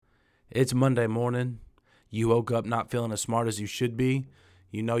It's Monday morning. You woke up not feeling as smart as you should be.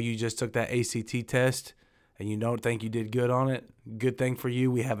 You know you just took that ACT test and you don't think you did good on it. Good thing for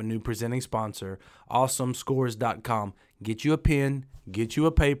you, we have a new presenting sponsor, awesomescores.com. Get you a pen, get you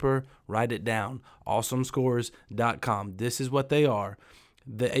a paper, write it down, awesomescores.com. This is what they are.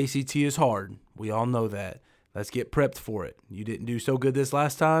 The ACT is hard. We all know that. Let's get prepped for it. You didn't do so good this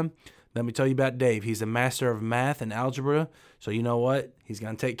last time. Let me tell you about Dave. He's a master of math and algebra, so you know what? He's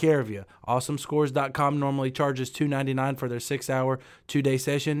going to take care of you. Awesomescores.com normally charges $2.99 for their 6-hour, 2-day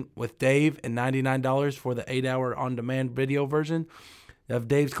session with Dave and $99 for the 8-hour on-demand video version of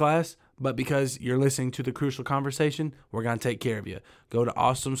Dave's class. But because you're listening to the Crucial Conversation, we're going to take care of you. Go to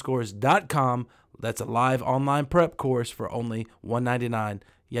awesomescores.com. That's a live online prep course for only $199.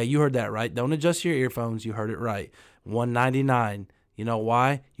 Yeah, you heard that right. Don't adjust your earphones. You heard it right. $199. You know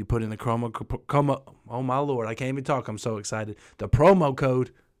why? You put in the promo. Oh, my Lord. I can't even talk. I'm so excited. The promo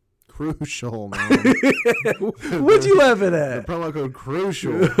code. Crucial, man. What you laughing The at? promo code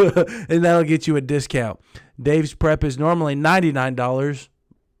Crucial. And that'll get you a discount. Dave's prep is normally $99.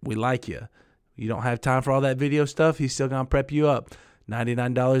 We like you. You don't have time for all that video stuff. He's still going to prep you up.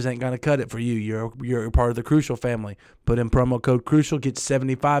 $99 ain't going to cut it for you. You're a part of the Crucial family. Put in promo code Crucial, get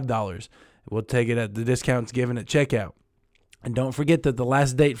 $75. We'll take it at the discounts given at checkout. And don't forget that the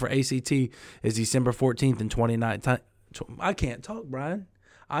last date for ACT is December 14th in 2019. I can't talk, Brian.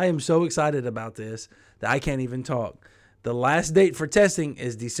 I am so excited about this that I can't even talk. The last date for testing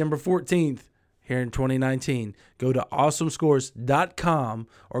is December 14th here in 2019. Go to awesomescores.com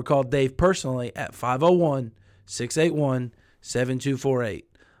or call Dave personally at 501-681-7248.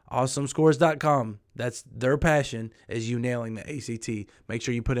 Awesomescores.com. That's their passion, is you nailing the ACT. Make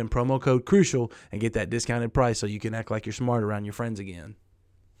sure you put in promo code Crucial and get that discounted price so you can act like you're smart around your friends again.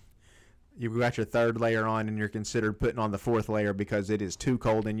 You've got your third layer on and you're considered putting on the fourth layer because it is too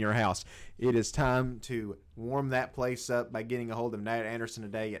cold in your house. It is time to warm that place up by getting a hold of Nat Anderson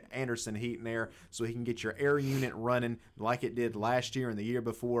today at Anderson Heat and Air so he can get your air unit running like it did last year and the year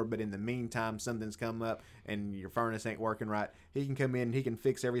before. But in the meantime, something's come up and your furnace ain't working right. He can come in and he can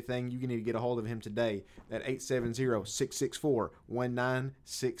fix everything. You need to get a hold of him today at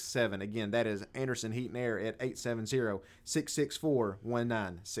 870-664-1967. Again, that is Anderson Heat and Air at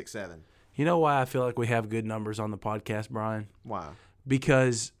 870-664-1967. You know why I feel like we have good numbers on the podcast, Brian? Why?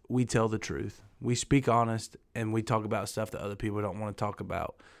 Because we tell the truth. We speak honest, and we talk about stuff that other people don't want to talk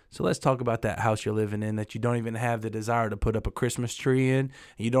about. So let's talk about that house you're living in that you don't even have the desire to put up a Christmas tree in, and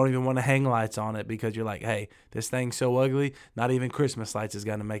you don't even want to hang lights on it because you're like, hey, this thing's so ugly, not even Christmas lights is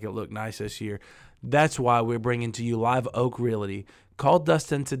going to make it look nice this year. That's why we're bringing to you Live Oak Realty. Call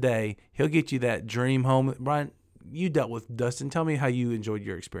Dustin today. He'll get you that dream home. Brian, you dealt with Dustin. Tell me how you enjoyed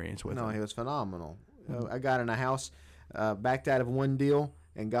your experience with him. No, he was phenomenal. I got in a house, backed out of one deal,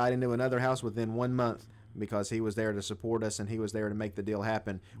 and got into another house within 1 month because he was there to support us and he was there to make the deal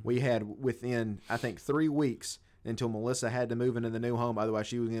happen. We had within, I think, 3 weeks until Melissa had to move into the new home. Otherwise,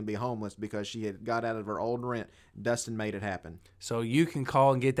 she was going to be homeless because she had got out of her old rent. Dustin made it happen. So you can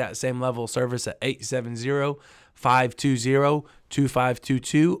call and get that same level of service at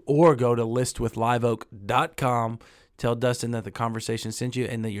 870-520-2522 or go to listwithliveoak.com. Tell Dustin that the conversation sent you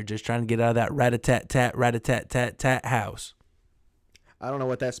and that you're just trying to get out of that rat-a-tat-tat house. I don't know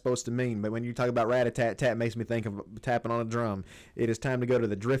what that's supposed to mean, but when you talk about rat-a-tat-tat, it makes me think of tapping on a drum. It is time to go to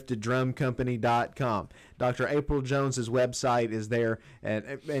thedrifteddrumcompany.com. Dr. April Jones's website is there, and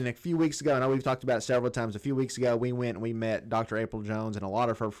a few weeks ago, I know we've talked about it several times, a few weeks ago we went and we met Dr. April Jones and a lot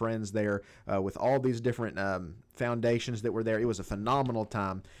of her friends there with all these different foundations that were there. It was a phenomenal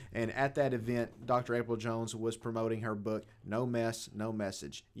time, and at that event, Dr. April Jones was promoting her book, No Mess, No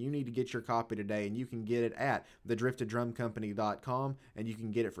Message. You need to get your copy today, and you can get it at thedrifteddrumcompany.com, and you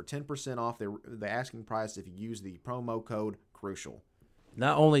can get it for 10% off the asking price if you use the promo code Crucial.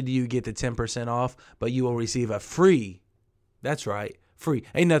 Not only do you get the 10% off, but you will receive a free, that's right, free.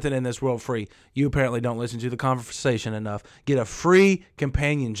 Ain't nothing in this world free. You apparently don't listen to the conversation enough. Get a free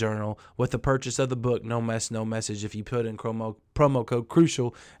companion journal with the purchase of the book, No Mess, No Message, if you put in promo code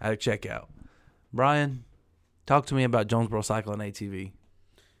Crucial at checkout. Brian, talk to me about Jonesboro Cycle and ATV.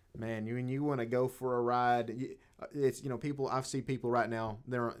 Man, you want to go for a ride. It's people. I see people right now.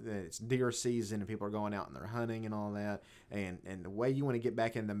 It's deer season and people are going out and they're hunting and all that. And the way you want to get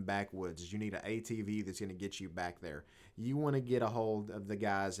back in them backwoods is you need an ATV that's going to get you back there. You want to get a hold of the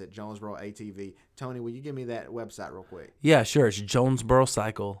guys at Jonesboro ATV. Tony, will you give me that website real quick? Yeah, sure. It's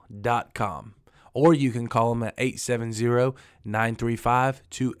jonesborocycle.com. Or you can call them at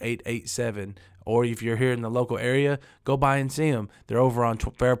 870-935-2887. Or if you're here in the local area, go by and see them. They're over on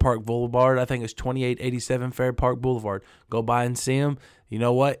Fair Park Boulevard. I think it's 2887 Fair Park Boulevard. Go by and see them. You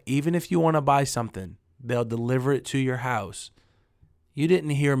know what? Even if you want to buy something, they'll deliver it to your house. You didn't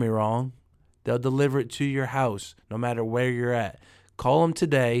hear me wrong. They'll deliver it to your house no matter where you're at. Call them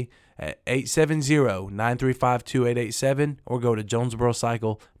today at 870-935-2887 or go to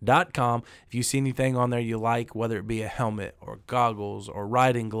jonesborocycle.com. If you see anything on there you like, whether it be a helmet or goggles or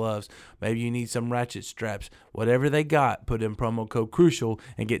riding gloves, maybe you need some ratchet straps, whatever they got, put in promo code CRUCIAL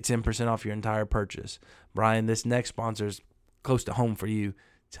and get 10% off your entire purchase. Brian, this next sponsor is close to home for you.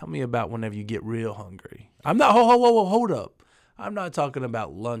 Tell me about whenever you get real hungry. I'm not, hold up. I'm not talking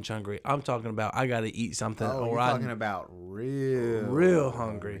about lunch hungry. I'm talking about I got to eat something. Oh, you're talking about real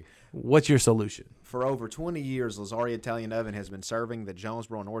hungry. What's your solution? For over 20 years, Lazzari Italian Oven has been serving the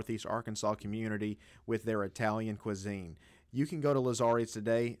Jonesboro, Northeast Arkansas community with their Italian cuisine. You can go to Lazzari's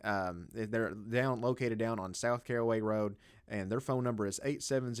today. They're located down on South Caraway Road, and their phone number is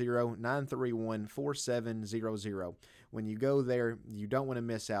 870-931-4700. When you go there, you don't want to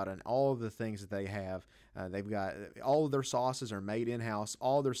miss out on all of the things that they have. They've got all of their sauces are made in-house.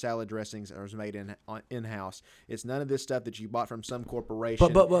 All their salad dressings are made in-house. It's none of this stuff that you bought from some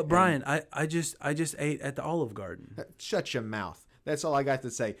corporation. But Brian, I just ate at the Olive Garden. Shut your mouth. That's all I got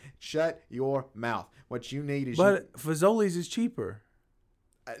to say. Shut your mouth. What you need is But Fazoli's is cheaper.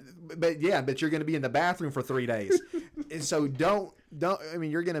 But you're going to be in the bathroom for 3 days. And so don't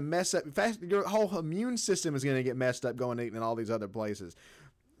you're going to mess up your whole immune system is going to get messed up going eating in all these other places.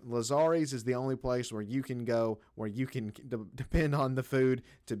 Lazzari's is the only place where you can go, where you can depend on the food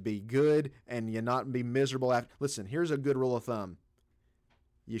to be good and you not be miserable after. Listen, here's a good rule of thumb.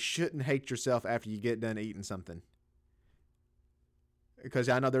 You shouldn't hate yourself after you get done eating something. Because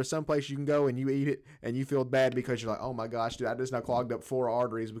I know there's some place you can go and you eat it and you feel bad because you're like, oh my gosh, dude, I just now clogged up 4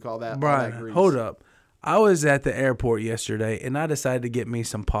 arteries because all that. Brian, all that grease. Hold up. I was at the airport yesterday and I decided to get me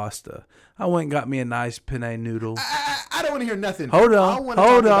some pasta. I went and got me a nice penne noodle. I don't want to hear nothing. Hold on. I want to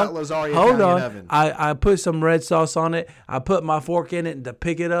talk about Lazzari Italian Oven. I put some red sauce on it. I put my fork in it to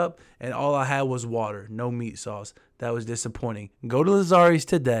pick it up, and all I had was water, no meat sauce. That was disappointing. Go to Lazzari's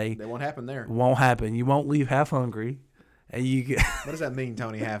today. That won't happen there. It won't happen. You won't leave half hungry. And you get What does that mean,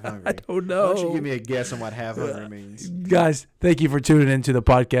 Tony, half hungry? I don't know. Why don't you give me a guess on what half hungry means? Guys, thank you for tuning into the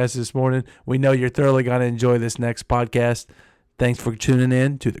podcast this morning. We know you're thoroughly going to enjoy this next podcast. Thanks for tuning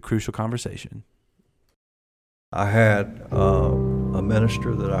in to the Crucial Conversation. I had a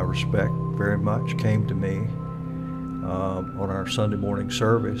minister that I respect very much came to me on our Sunday morning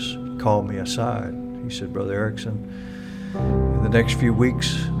service, called me aside. He said, Brother Erickson, in the next few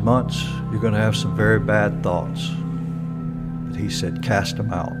weeks, months, you're going to have some very bad thoughts. But he said, cast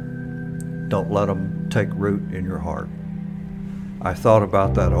them out. Don't let them take root in your heart. I thought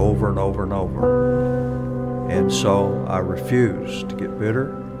about that over and over and over. And so I refused to get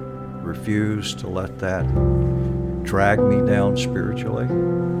bitter, refused to let that drag me down spiritually,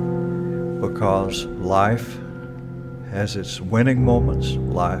 because life has its winning moments,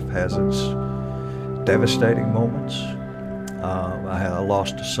 life has its devastating moments. I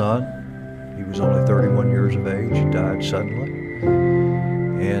lost a son. He was only 31 years of age. He died suddenly.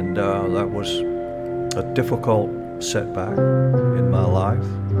 And that was a difficult setback in my life.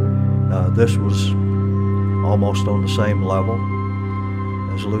 This was almost on the same level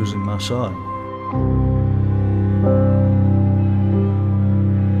as losing my son.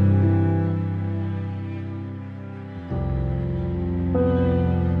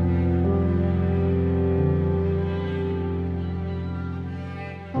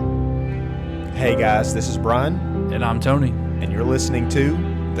 Hey guys, this is Brian. And I'm Tony. And you're listening to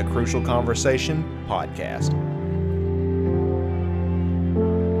the Crucial Conversation Podcast.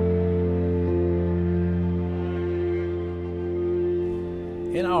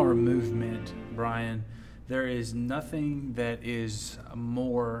 In our movement, Brian, there is nothing that is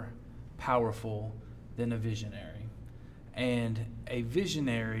more powerful than a visionary. And a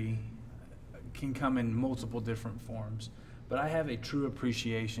visionary can come in multiple different forms. But I have a true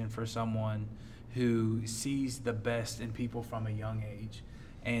appreciation for someone who sees the best in people from a young age.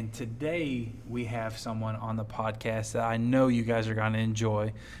 And today we have someone on the podcast that I know you guys are going to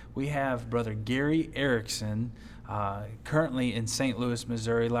enjoy. We have Brother Gary Erickson, currently in St. Louis,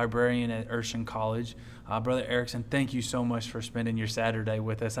 Missouri, librarian at Urshan College. Brother Erickson, thank you so much for spending your Saturday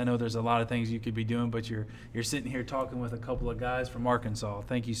with us. I know there's a lot of things you could be doing, but you're sitting here talking with a couple of guys from Arkansas.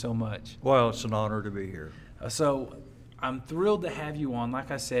 Thank you so much. Well, it's an honor to be here. So I'm thrilled to have you on.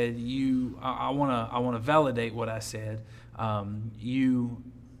 Like I said, I want to validate what I said. You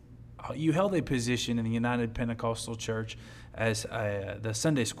held a position in the United Pentecostal Church as the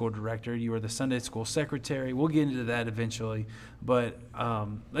Sunday school director. You were the Sunday school secretary. We'll get into that eventually, but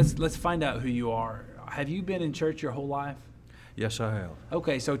let's find out who you are. Have you been in church your whole life? Yes, I have.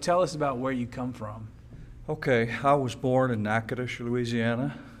 Okay, so tell us about where you come from. Okay, I was born in Natchitoches,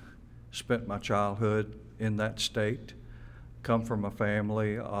 Louisiana. Spent my childhood in that state. Come from a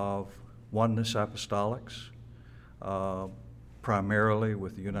family of Oneness Apostolics, primarily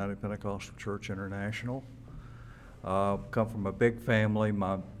with the United Pentecostal Church International. Come from a big family.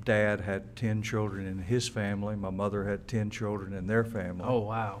 My dad had 10 children in his family. My mother had 10 children in their family. Oh,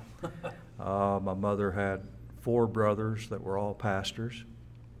 wow. My mother had 4 brothers that were all pastors.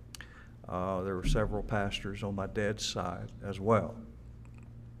 There were several pastors on my dad's side as well.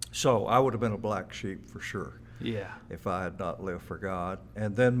 So I would have been a black sheep for sure. Yeah. If I had not lived for God.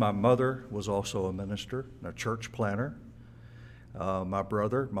 And then my mother was also a minister, a church planter. My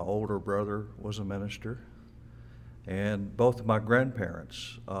brother, my older brother, was a minister. And both of my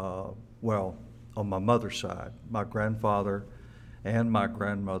grandparents, well, on my mother's side, my grandfather and my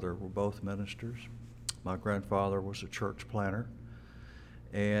grandmother were both ministers. My grandfather was a church planter.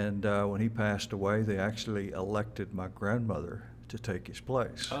 And when he passed away, they actually elected my grandmother to take his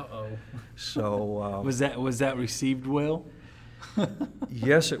place. Uh-oh. So was that received well?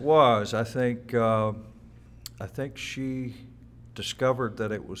 yes, it was. I think she discovered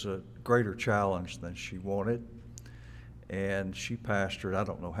that it was a greater challenge than she wanted, and she pastored I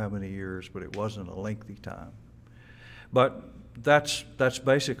don't know how many years, but it wasn't a lengthy time. But that's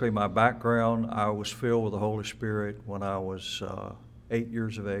basically my background. I was filled with the Holy Spirit when I was 8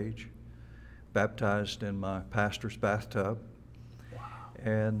 years of age, baptized in my pastor's bathtub.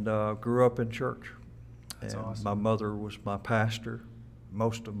 And grew up in church. That's and awesome. My mother was my pastor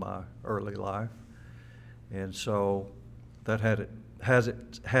most of my early life, and so that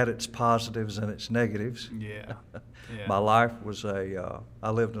had its positives and its negatives. Yeah. Yeah. My life was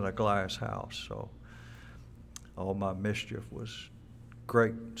I lived in a glass house, so all my mischief was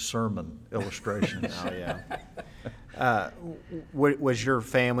great sermon illustrations. Oh yeah. Was your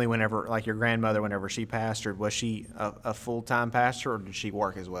family, whenever, like your grandmother, whenever she pastored, was she a full-time pastor, or did she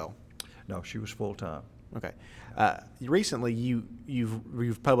work as well? No, she was full time. Okay. Recently,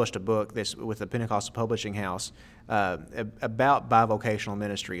 you've published a book with the Pentecostal Publishing House about bivocational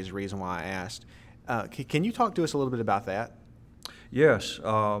ministry. Is the reason why I asked. Can you talk to us a little bit about that? Yes,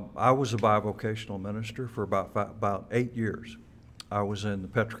 I was a bivocational minister for about 8 years. I was in the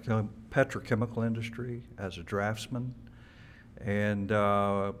petrochemical industry as a draftsman, and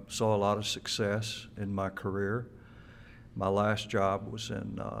saw a lot of success in my career. My last job was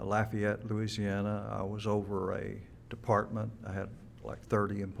in Lafayette, Louisiana. I was over a department. I had like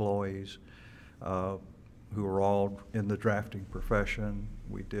 30 employees who were all in the drafting profession.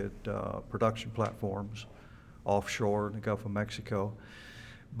 We did production platforms offshore in the Gulf of Mexico.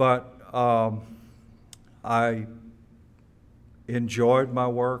 But I enjoyed my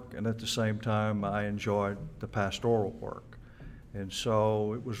work, and at the same time I enjoyed the pastoral work. And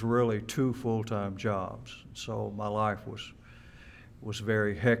so it was really 2 full-time jobs. So my life was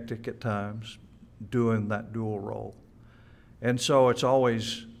very hectic at times doing that dual role. And so it's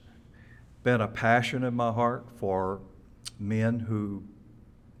always been a passion in my heart for men who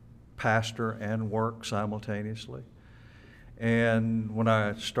pastor and work simultaneously. And when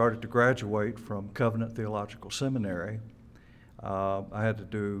I started to graduate from Covenant Theological Seminary, I had to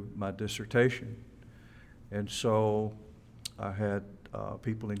do my dissertation. And so I had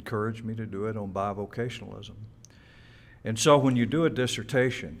people encourage me to do it on bivocationalism. And so when you do a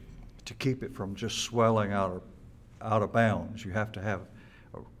dissertation, to keep it from just swelling out of bounds, you have to have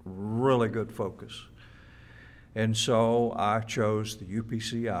a really good focus. And so I chose the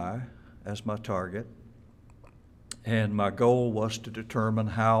UPCI as my target. And my goal was to determine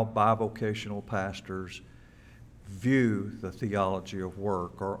how bivocational pastors view the theology of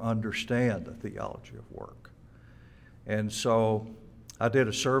work or understand the theology of work. And so I did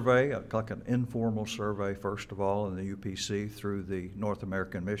a survey, like an informal survey, first of all, in the UPC through the North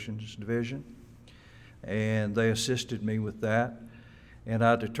American Missions Division. And they assisted me with that. And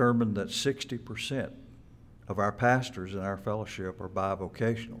I determined that 60% of our pastors in our fellowship are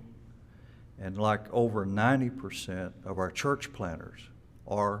bivocational. And like over 90% of our church planters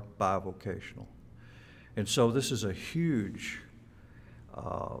are bivocational. And so this is a huge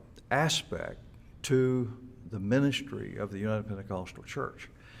aspect to the ministry of the United Pentecostal Church.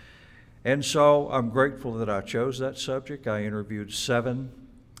 And so I'm grateful that I chose that subject. I interviewed 7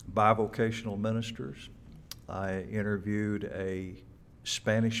 bivocational ministers. I interviewed a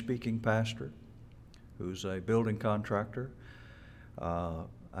Spanish-speaking pastor who's a building contractor. I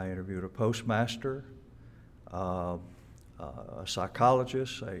interviewed a postmaster, a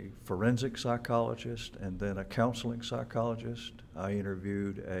psychologist, a forensic psychologist, and then a counseling psychologist. I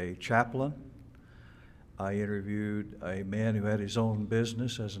interviewed a chaplain, I interviewed a man who had his own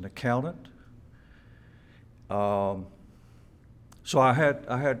business as an accountant. So I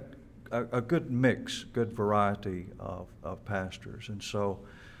had a good mix, good variety of pastors. And so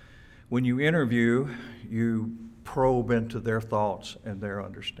when you interview, you probe into their thoughts and their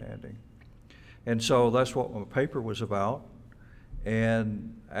understanding. And so that's what my paper was about.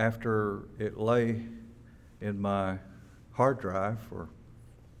 And after it lay in my hard drive for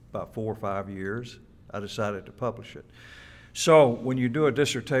about 4 or 5 years, I decided to publish it. So when you do a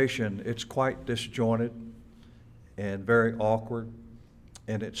dissertation, it's quite disjointed and very awkward,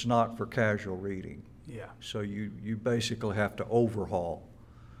 and it's not for casual reading. Yeah. So you basically have to overhaul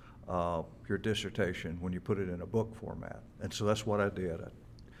your dissertation when you put it in a book format. And so that's what I did.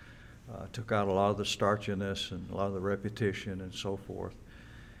 I took out a lot of the starchiness and a lot of the repetition and so forth.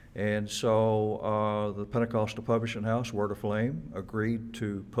 And so the Pentecostal Publishing House, Word of Flame, agreed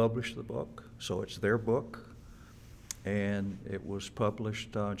to publish the book. So it's their book, and it was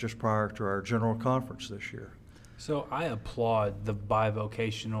published just prior to our general conference this year. So I applaud the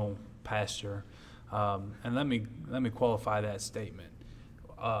bivocational pastor, and let me qualify that statement.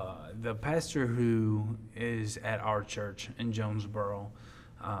 The pastor who is at our church in Jonesboro,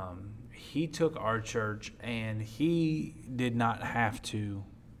 he took our church, and he did not have to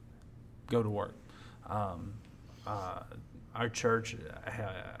go to work. Our church,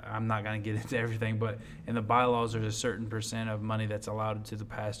 I'm not going to get into everything, but in the bylaws there's a certain percent of money that's allowed to the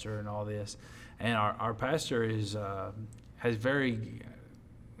pastor and all this. And our pastor is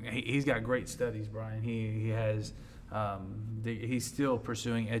he's got great studies, Brian. He has he's still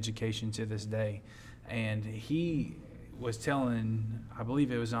pursuing education to this day, and he was telling, I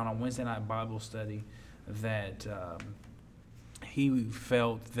believe it was on a Wednesday night Bible study, that he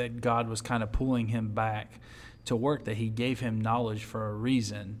felt that God was kind of pulling him back to work, that he gave him knowledge for a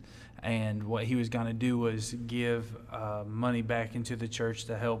reason. And what he was going to do was give money back into the church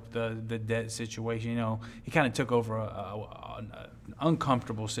to help the debt situation. You know, he kind of took over an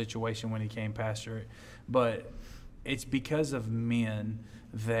uncomfortable situation when he became pastor. But it's because of men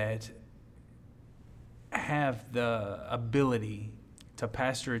that have the ability to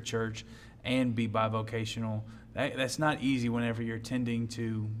pastor a church and be bivocational. That's not easy whenever you're tending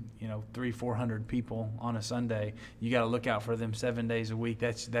to, 300-400 people on a Sunday. You got to look out for them 7 days a week.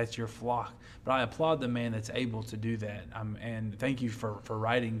 That's your flock. But I applaud the man that's able to do that. And thank you for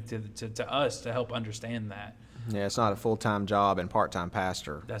writing to us to help understand that. Yeah, it's not a full-time job and part-time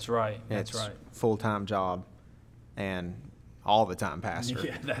pastor. That's right. That's it's right. Full-time job and all the time pastor.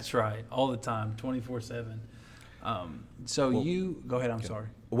 Yeah, that's right. All the time, 24/7. Go ahead. I'm sorry.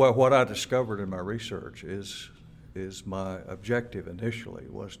 Well, what I discovered in my research is my objective initially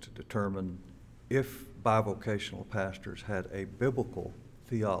was to determine if bivocational pastors had a biblical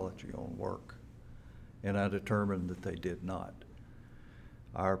theology on work, and I determined that they did not.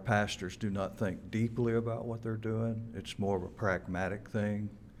 Our pastors do not think deeply about what they're doing. It's more of a pragmatic thing.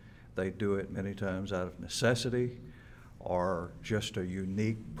 They do it many times out of necessity or just a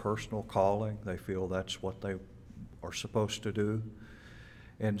unique personal calling. They feel that's what they are supposed to do.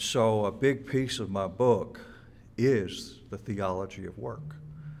 And so a big piece of my book is the theology of work,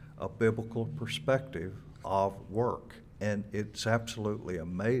 a biblical perspective of work. And it's absolutely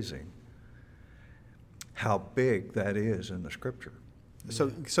amazing how big that is in the Scripture. So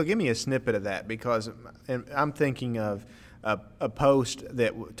give me a snippet of that, because I'm thinking of a post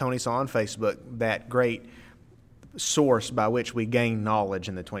that Tony saw on Facebook, that great source by which we gain knowledge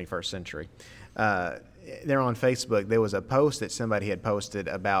in the 21st century. There on Facebook, there was a post that somebody had posted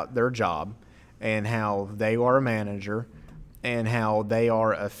about their job and how they are a manager and how they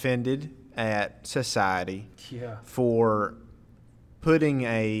are offended at society for putting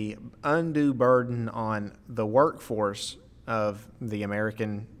a undue burden on the workforce of the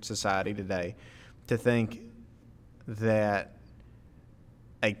American society today, to think that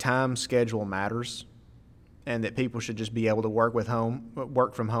a time schedule matters and that people should just be able to work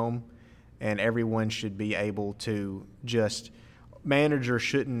from home, and everyone should be able to just, managers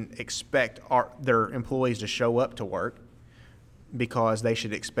shouldn't expect their employees to show up to work, because they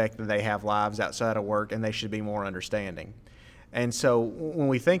should expect that they have lives outside of work, and they should be more understanding. And so when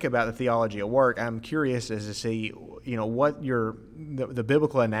we think about the theology of work, I'm curious as to see, what the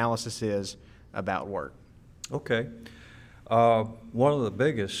biblical analysis is about work. Okay. One of the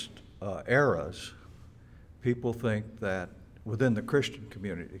biggest errors people think that within the Christian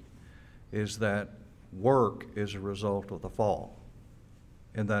community is that work is a result of the fall,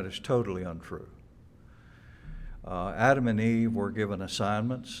 and that is totally untrue. Adam and Eve were given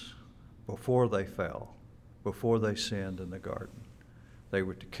assignments before they fell, before they sinned in the garden. They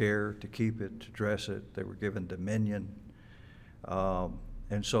were to care, to keep it, to dress it. They were given dominion.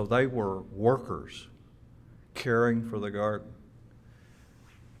 And so they were workers caring for the garden.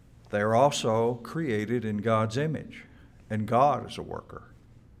 They're also created in God's image, and God is a worker.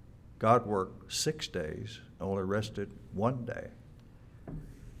 God worked 6 days, only rested 1 day.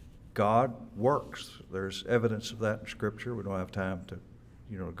 God works. There's evidence of that in Scripture. We don't have time to,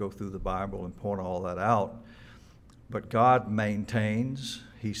 go through the Bible and point all that out. But God maintains,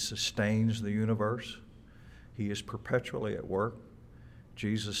 He sustains the universe. He is perpetually at work.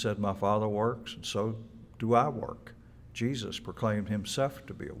 Jesus said, "My Father works, and so do I work." Jesus proclaimed Himself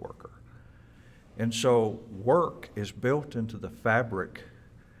to be a worker. And so work is built into the fabric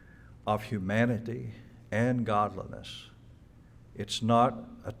of humanity and godliness. It's not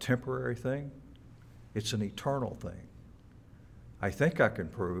a temporary thing. It's an eternal thing. I think I can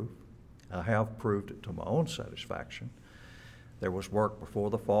prove, I have proved it to my own satisfaction. There was work before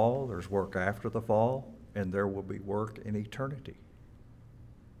the fall, there's work after the fall, and there will be work in eternity.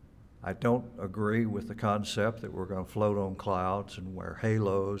 I don't agree with the concept that we're going to float on clouds and wear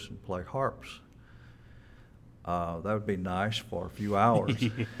halos and play harps. That would be nice for a few hours.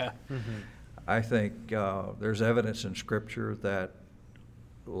 Yeah. I think there's evidence in Scripture that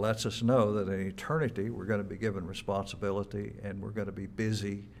lets us know that in eternity we're going to be given responsibility and we're going to be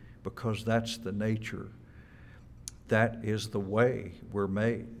busy, because that's the nature. That is the way we're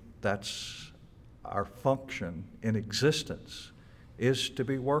made. That's our function in existence, is to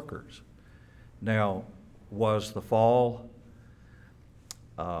be workers. Now, was the fall,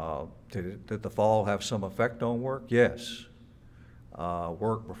 did the fall have some effect on work? Yes.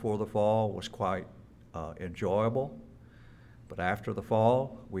 Work before the fall was quite enjoyable, but after the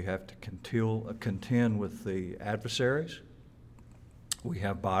fall, we have to contend with the adversaries. We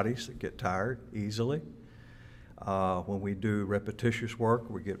have bodies that get tired easily. When we do repetitious work,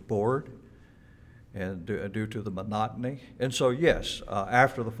 we get bored, and due to the monotony. And so, yes,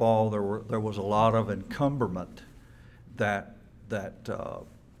 after the fall, there was a lot of encumberment that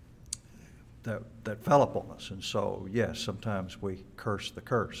fell upon us. And so, yes, sometimes we curse the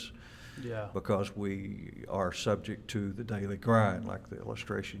curse. Yeah. Because we are subject to the daily grind, like the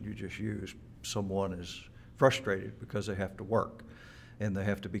illustration you just used. Someone is frustrated because they have to work and they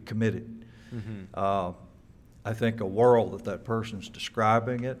have to be committed. Mm-hmm. I think a world that person's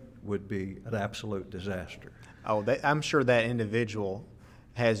describing it would be an absolute disaster. Oh, I'm sure that individual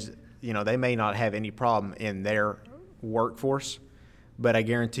has, they may not have any problem in their workforce, but I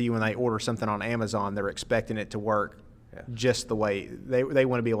guarantee you when they order something on Amazon, they're expecting it to work just the way they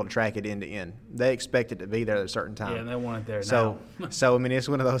want to be able to track it end to end. They expect it to be there at a certain time. Yeah, and they want it there now. So I mean, it's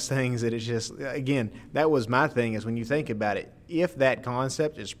one of those things that it's just, again, that was my thing, is when you think about it, if that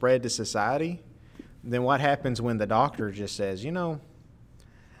concept is spread to society, then what happens when the doctor just says,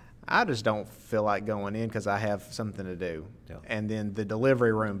 I just don't feel like going in because I have something to do. Yeah. And then the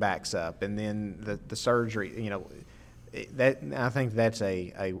delivery room backs up, and then the surgery, I think that's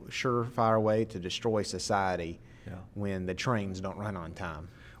a surefire way to destroy society. Yeah. When the trains don't run on time.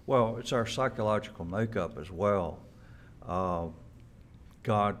 Well, it's our psychological makeup as well.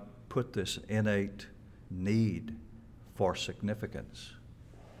 God put this innate need for significance.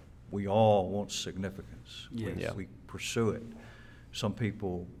 We all want significance. Yes. We pursue it. Some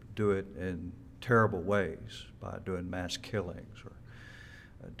people do it in terrible ways, by doing mass killings or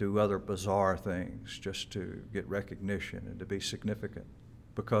do other bizarre things just to get recognition and to be significant,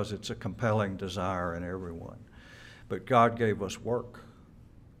 because it's a compelling desire in everyone. But God gave us work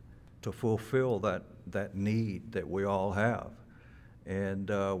to fulfill that need that we all have. And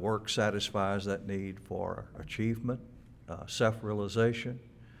work satisfies that need for achievement, self-realization.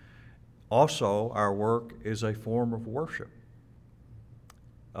 Also, our work is a form of worship.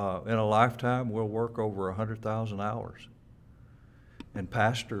 In a lifetime, we'll work over 100,000 hours. And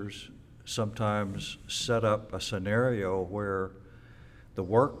pastors sometimes set up a scenario where the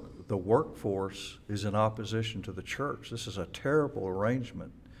workforce is in opposition to the church. This is a terrible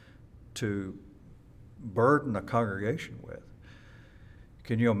arrangement to burden a congregation with.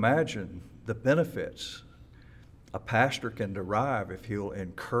 Can you imagine the benefits a pastor can derive if he'll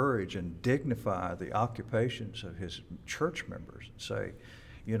encourage and dignify the occupations of his church members and say,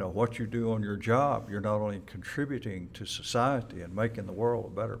 what you do on your job, you're not only contributing to society and making the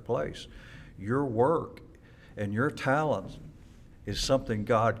world a better place, your work and your talent is something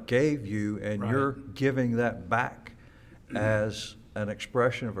God gave you, and right. You're giving that back as an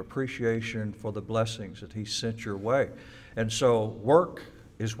expression of appreciation for the blessings that He sent your way. And so work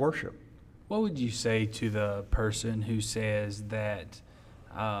is worship. What would you say to the person who says that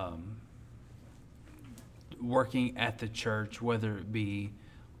working at the church, whether it be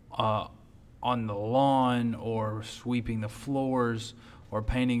on the lawn or sweeping the floors or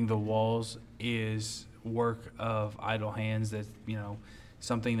painting the walls, is work of idle hands. That,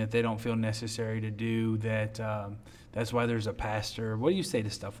 something that they don't feel necessary to do. That's why there's a pastor. What do you say to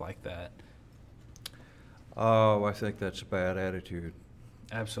stuff like that? Oh, I think that's a bad attitude.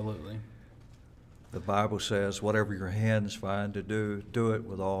 Absolutely. The Bible says, whatever your hands find to do, do it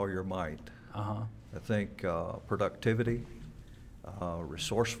with all your might. Uh-huh. I think productivity,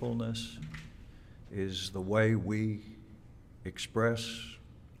 resourcefulness is the way we express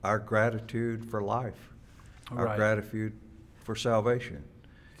our gratitude for life, our Right. gratitude for salvation.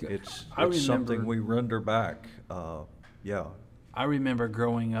 It's I remember- something we render back. I remember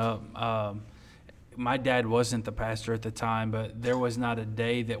growing up, my dad wasn't the pastor at the time, but there was not a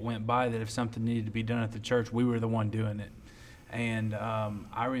day that went by that if something needed to be done at the church, we were the one doing it. And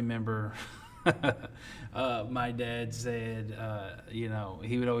I remember my dad said,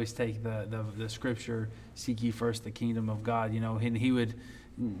 he would always take the scripture, seek ye first the kingdom of God, and he would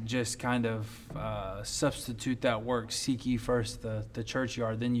just kind of substitute that work. Seek ye first the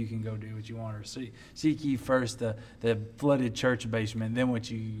churchyard, then you can go do what you want. Or seek ye first the flooded church basement, then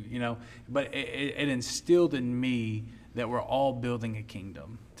what But it instilled in me that we're all building a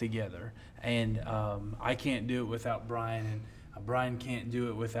kingdom together. And I can't do it without Brian, and Brian can't do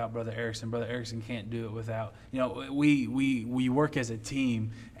it without Brother Erickson. Brother Erickson can't do it without, we work as a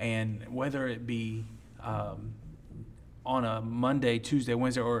team. And whether it be on a Monday, Tuesday,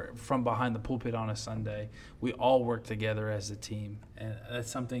 Wednesday, or from behind the pulpit on a Sunday, we all work together as a team. And that's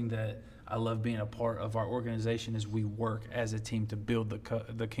something that I love being a part of our organization, is we work as a team to build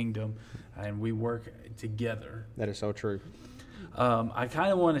the kingdom, and we work together. That is so true. I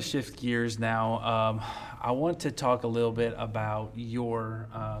kind of want to shift gears now. I want to talk a little bit about your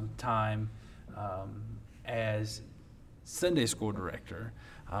time as Sunday school director.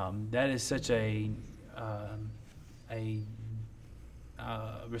 That is such a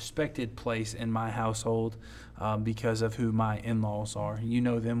respected place in my household because of who my in-laws are. You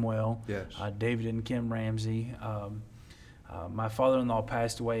know them well. Yes. David and Kim Ramsey. My father-in-law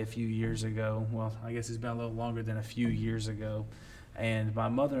passed away a few years ago. Well, I guess it's been a little longer than a few years ago. And my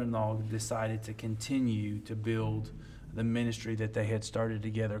mother-in-law decided to continue to build the ministry that they had started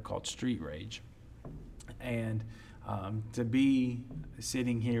together called Street Rage. And to be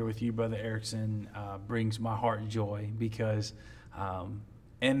sitting here with you, Brother Erickson, brings my heart joy, because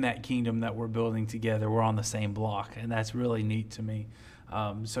in that kingdom that we're building together, we're on the same block, and that's really neat to me.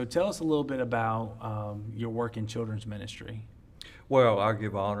 So tell us a little bit about your work in children's ministry. Well, I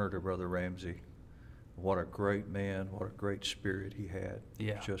give honor to Brother Ramsey. What a great man, what a great spirit he had.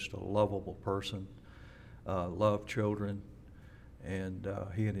 Yeah. Just a lovable person, loved children, and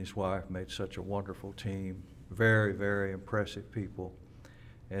he and his wife made such a wonderful team. Very, very impressive people.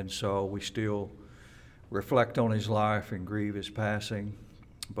 And so we still reflect on his life and grieve his passing,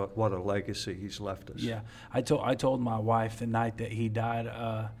 but what a legacy he's left us. Yeah, I told my wife the night that he died.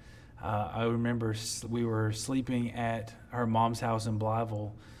 I remember we were sleeping at her mom's house in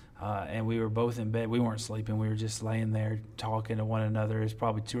Blytheville, and we were both in bed. We weren't sleeping. We were just laying there talking to one another. It was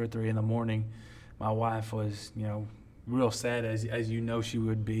probably 2 or 3 in the morning. My wife was, real sad, as you know she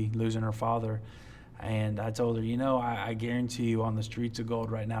would be, losing her father. And I told her, I guarantee you on the streets of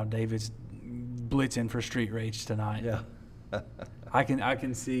gold right now, David's blitzing for Street Rage tonight. Yeah. I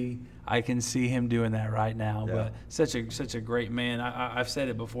can see him doing that right now. Yeah. But such a great man. I've said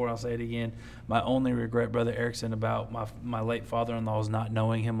it before. I'll say it again. My only regret, Brother Erickson, about my late father-in-law is not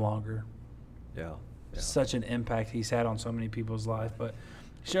knowing him longer. Yeah. Such an impact he's had on so many people's life. But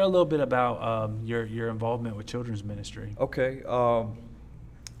share a little bit about your involvement with children's ministry. Okay.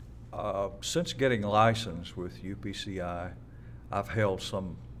 Since getting licensed with UPCI, I've held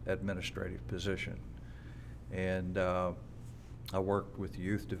some administrative position. And I worked with the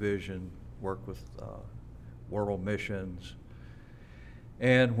youth division, worked with World Missions.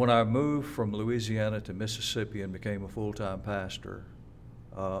 And when I moved from Louisiana to Mississippi and became a full-time pastor,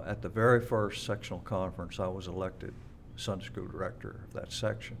 at the very first sectional conference, I was elected Sunday school director of that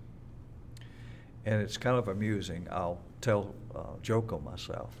section. And it's kind of amusing. I'll joke on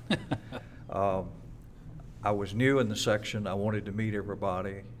myself. I was new in the section. I wanted to meet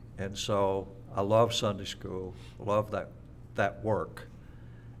everybody. And so I love Sunday school, love that work.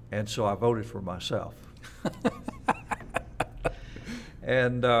 And so I voted for myself.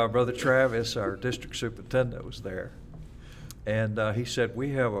 And Brother Travis, our district superintendent, was there. And he said,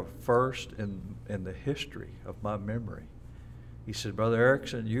 we have a first in the history of my memory. He said, Brother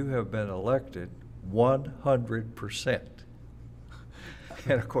Erickson, you have been elected 100%.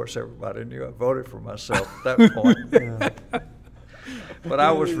 And of course, everybody knew I voted for myself at that point. But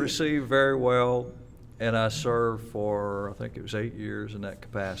I was received very well, and I served for, I think it was 8 years in that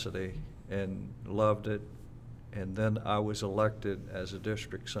capacity, and loved it. And then I was elected as a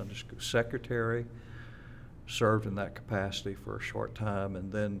district Sunday school secretary, served in that capacity for a short time,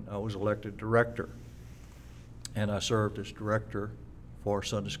 and then I was elected director. And I served as director for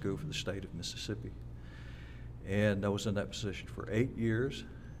Sunday school for the state of Mississippi. And I was in that position for 8 years,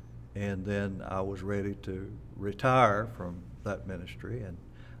 and then I was ready to retire from that ministry, and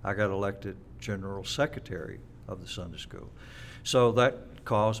I got elected general secretary of the Sunday school. So that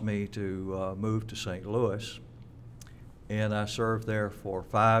caused me to move to St. Louis, and I served there for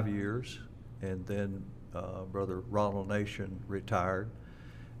 5 years, and then Brother Ronald Nation retired,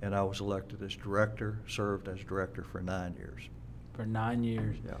 and I was elected as director, served as director for 9 years. For 9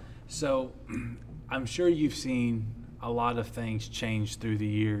 years. Yeah. So I'm sure you've seen a lot of things change through the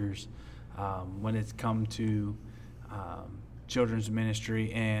years when it's come to children's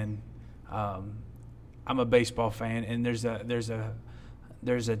ministry, and I'm a baseball fan, and there's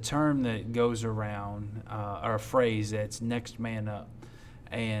a term that goes around, or a phrase that's next man up,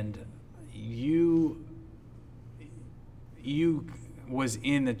 and you was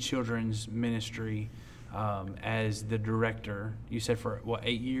in the children's ministry as the director. You said for what,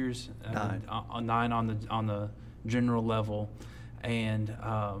 8 years? 9. 9 on the general level, and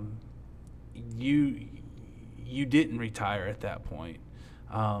you didn't retire at that point.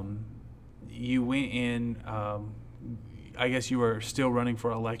 You went in. I guess you were still running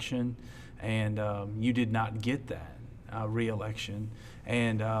for election, and you did not get that re-election.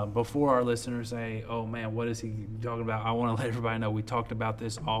 And before our listeners say, "Oh man, what is he talking about?" I want to let everybody know we talked about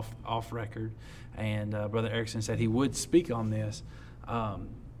this off record, and Brother Erickson said he would speak on this,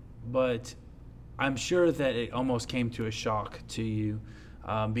 but I'm sure that it almost came to a shock to you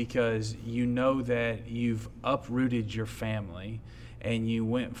because you know that you've uprooted your family, and you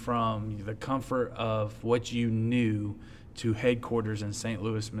went from the comfort of what you knew to headquarters in St.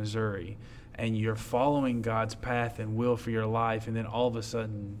 Louis, Missouri, and you're following God's path and will for your life, and then all of a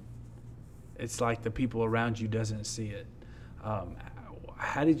sudden it's like the people around you doesn't see it.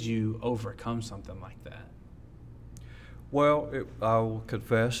 How did you overcome something like that? Well, I will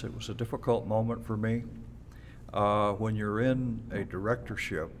confess it was a difficult moment for me. When you're in a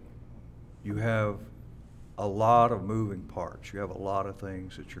directorship, you have a lot of moving parts. You have a lot of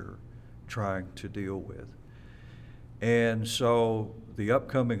things that you're trying to deal with. And so the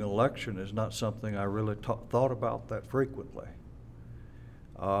upcoming election is not something I really thought about that frequently.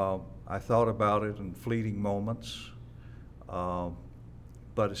 I thought about it in fleeting moments,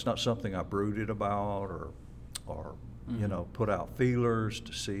 but it's not something I brooded about or you know, put out feelers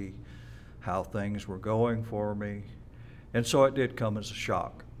to see how things were going for me. And so it did come as a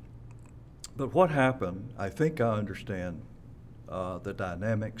shock. But what happened, I think I understand the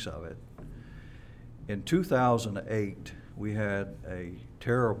dynamics of it. In 2008, we had a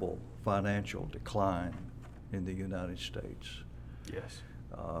terrible financial decline in the United States. Yes.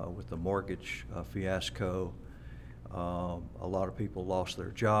 With the mortgage fiasco, a lot of people lost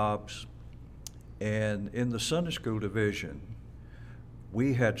their jobs. And in the Sunday school division,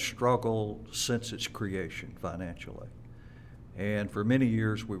 we had struggled since its creation financially. And for many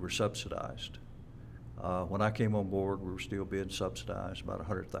years, we were subsidized. When I came on board, we were still being subsidized about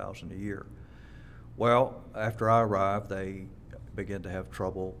 $100,000 a year. Well, after I arrived, they began to have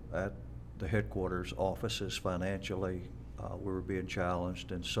trouble at the headquarters offices financially. We were being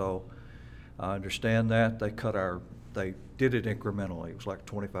challenged, and so I understand that they did it incrementally. It was like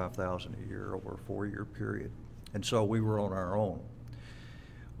 $25,000 a year over a 4-year period, and so we were on our own.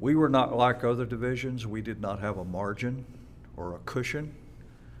 We were not like other divisions. We did not have a margin or a cushion.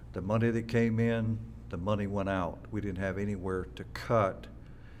 The money that came in, the money went out. We didn't have anywhere to cut,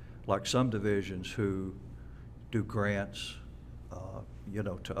 like some divisions who do grants,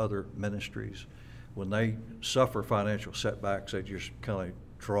 to other ministries. When they suffer financial setbacks, they just kind of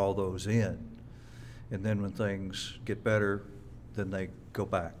draw those in. And then when things get better, then they go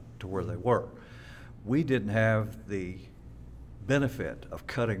back to where they were. We didn't have the benefit of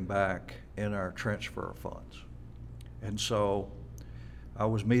cutting back in our transfer of funds. And so I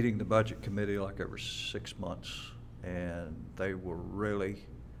was meeting the budget committee like every 6 months, and they were really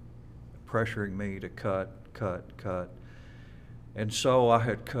pressuring me to cut. And so I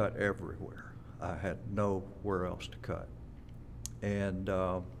had cut everywhere. I had nowhere else to cut. And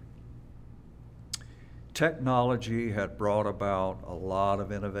technology had brought about a lot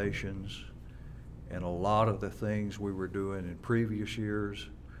of innovations, and a lot of the things we were doing in previous years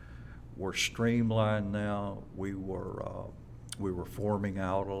were streamlined now. We were We were forming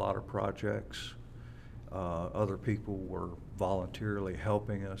out a lot of projects. Other people were voluntarily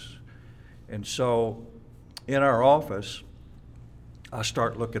helping us. And so in our office, I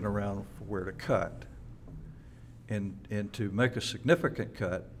start looking around for where to cut. And to make a significant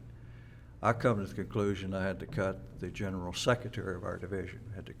cut, I come to the conclusion I had to cut the general secretary of our division,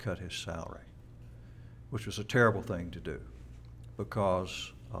 had to cut his salary, which was a terrible thing to do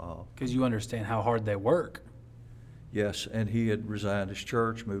because you understand how hard they work. Yes, and he had resigned his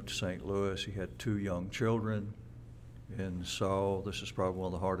church, moved to St. Louis. He had 2 young children, and so this is probably one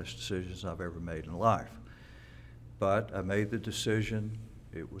of the hardest decisions I've ever made in life. But I made the decision.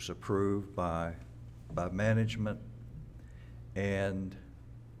 It was approved by management, and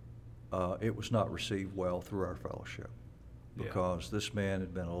it was not received well through our fellowship because this man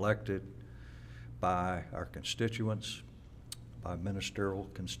had been elected by our constituents, by ministerial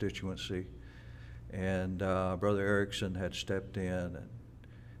constituency, and Brother Erickson had stepped in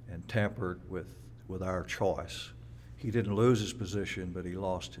and tampered with our choice. He didn't lose his position, but he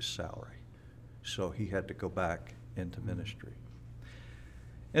lost his salary. So he had to go back into ministry.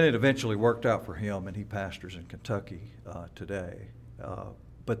 And it eventually worked out for him, and he pastors in Kentucky today.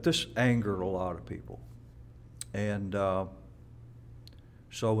 But this angered a lot of people. And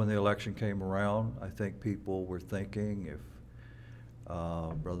so when the election came around, I think people were thinking if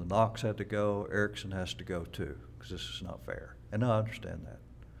Brother Knox had to go, Erickson has to go too, because this is not fair. And I understand that.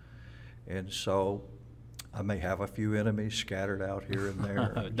 And so I may have a few enemies scattered out here and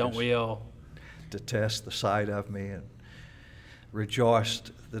there. Don't we all? Detest the sight of me and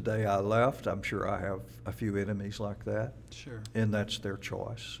rejoiced the day I left. I'm sure I have a few enemies like that. Sure. And that's their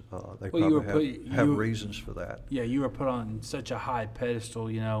choice. They Well, probably have reasons for that. Yeah, you were put on such a high pedestal,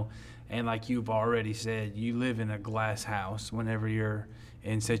 and like you've already said, you live in a glass house whenever you're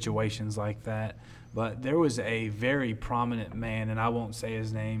in situations like that. But there was a very prominent man, and I won't say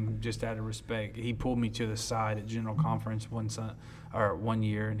his name just out of respect. He pulled me to the side at General Conference one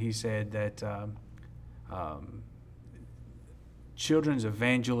year, and he said that children's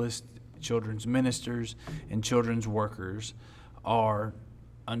evangelists, children's ministers, and children's workers are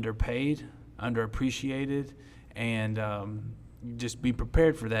underpaid, underappreciated, and just be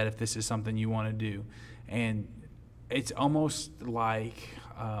prepared for that if this is something you want to do. And it's almost like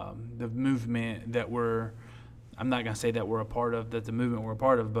the movement that I'm not going to say that we're a part of, that the movement we're a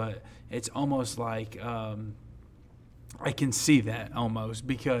part of, but it's almost like I can see that almost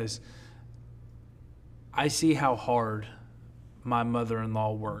because I see how hard my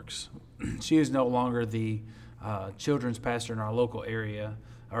mother-in-law works. She is no longer the children's pastor in our local area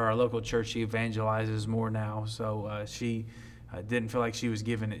or our local church. She evangelizes more now, so she didn't feel like she was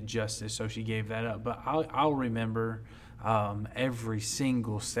giving it justice, so she gave that up. But I'll remember every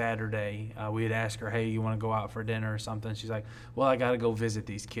single Saturday we'd ask her, hey, you want to go out for dinner or something? She's like, well, I got to go visit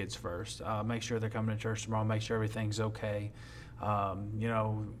these kids first, make sure they're coming to church tomorrow, make sure everything's okay.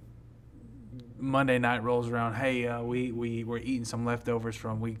 Monday night rolls around, hey, we were eating some leftovers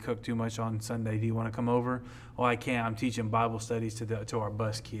we cooked too much on Sunday. Do you want to come over? Well, I can't. I'm teaching Bible studies to our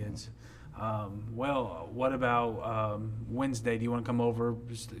bus kids. Well, what about Wednesday? Do you want to come over?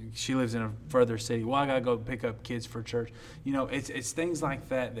 She lives in a further city. Well, I got to go pick up kids for church. It's things like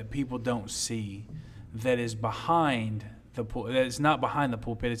that people don't see that is behind the pulpit. It's not behind the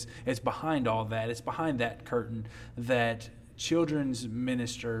pulpit. It's behind all that. It's behind that curtain that children's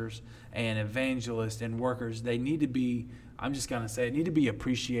ministers and evangelists and workers, they need to be, I'm just going to say, need to be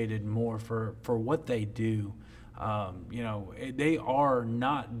appreciated more for what they do. They are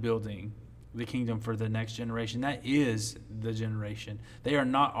not building the kingdom for the next generation. That is the generation. They are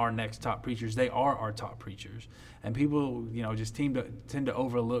not our next top preachers. They are our top preachers. And people, just tend to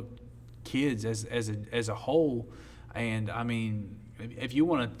overlook kids as a whole. And I mean, if you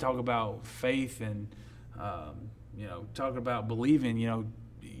want to talk about faith and talk about believing,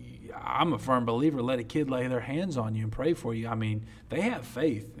 I'm a firm believer. Let a kid lay their hands on you and pray for you. I mean, they have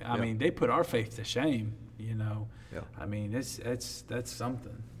faith. I mean, they put our faith to shame. Yeah. I mean, that's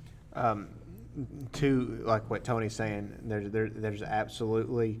something. To like what Tony's saying, there's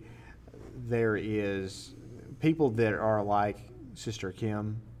absolutely, there is people that are like Sister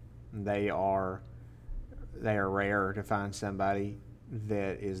Kim. They are rare to find somebody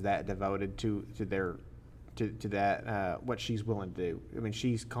that is that devoted to that what she's willing to do. I mean,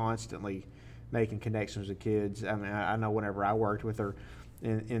 she's constantly making connections with kids. I mean, I know whenever I worked with her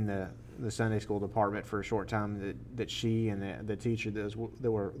in the Sunday school department for a short time, that she and the teacher that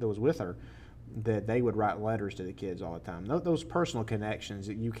was with her, that they would write letters to the kids all the time. Those personal connections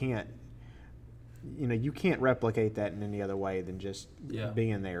that you can't replicate that in any other way than just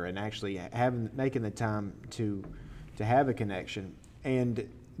being there and actually making the time to to have a connection. And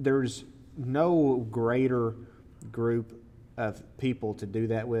there's no greater group of people to do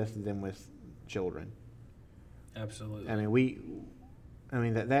that with than with children. Absolutely. I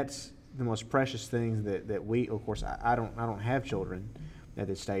mean, that's the most precious things that we, of course, I don't have children at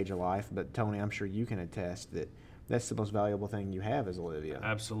this stage of life, but Tony, I'm sure you can attest that that's the most valuable thing you have is Olivia.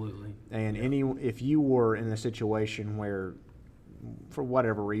 Absolutely. And if you were in a situation where, for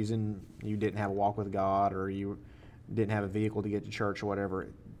whatever reason, you didn't have a walk with God or you didn't have a vehicle to get to church or whatever,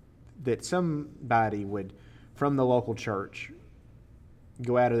 that somebody would, from the local church,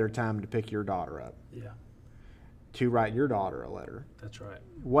 go out of their time to pick your daughter up. Yeah. To write your daughter a letter. That's right.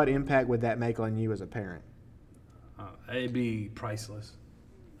 What impact would that make on you as a parent? It'd be priceless.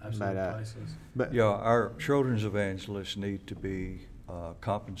 Absolutely priceless. But Yeah, our children's evangelists need to be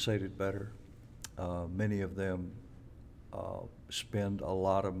compensated better. Many of them spend a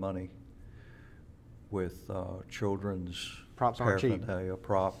lot of money with children's props aren't cheap. paraphernalia,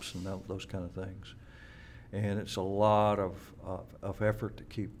 props, and those kind of things. And it's a lot of effort to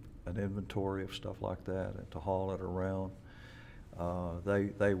keep an inventory of stuff like that and to haul it around.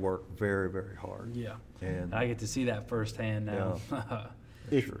 They work very, very hard. Yeah. And I get to see that firsthand now.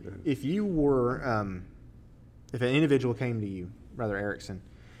 they sure do. If you were, if an individual came to you, Brother Erickson,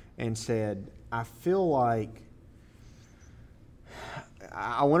 and said, I feel like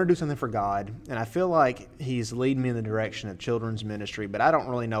I want to do something for God, and I feel like He's leading me in the direction of children's ministry, but I don't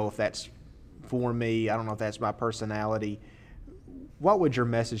really know if that's for me. I don't know if that's my personality. What would your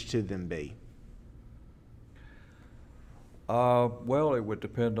message to them be? Well, it would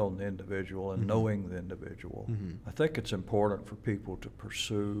depend on the individual and knowing the individual. Mm-hmm. I think it's important for people to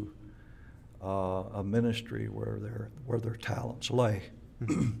pursue a ministry where their talents lay,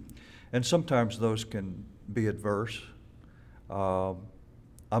 and sometimes those can be adverse.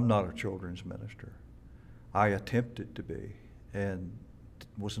 I'm not a children's minister. I attempted to be and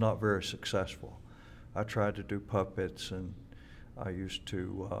was not very successful. I tried to do puppets, and I used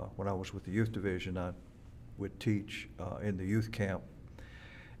to, when I was with the youth division, I would teach in the youth camp,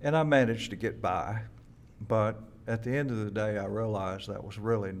 and I managed to get by. But at the end of the day, I realized that was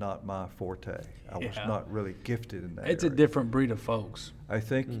really not my forte. I was not really gifted in that It's area. a different breed of folks. I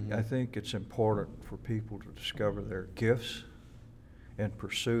think it's important for people to discover their gifts and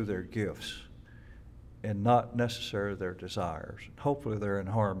pursue their gifts, and not necessarily their desires. Hopefully, they're in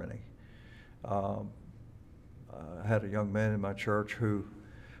harmony. I had a young man in my church who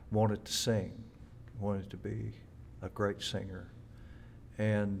wanted to sing, wanted to be a great singer,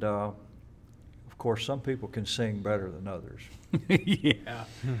 and of course, some people can sing better than others. Yeah,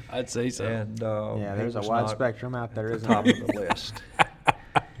 I'd say so. And There's a wide spectrum out there, at the isn't top there? of the list.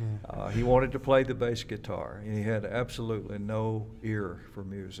 He wanted to play the bass guitar, and he had absolutely no ear for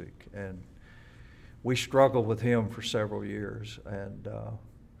music. And we struggled with him for several years. And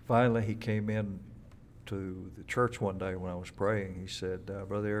finally, he came in to the church one day when I was praying. He said,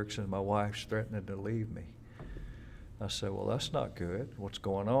 Brother Erickson, my wife's threatening to leave me. I said, well, that's not good. What's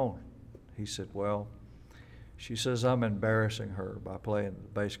going on? He said, well, she says I'm embarrassing her by playing the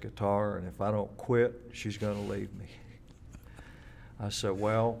bass guitar, and if I don't quit, she's going to leave me. I said,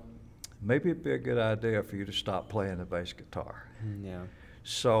 well, maybe it'd be a good idea for you to stop playing the bass guitar. Yeah.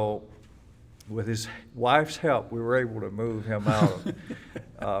 So with his wife's help, we were able to move him out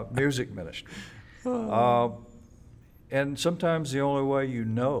of music ministry. And sometimes the only way you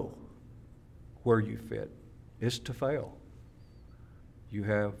know where you fit is to fail. You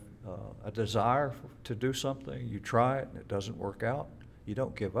have a desire to do something, you try it and it doesn't work out, you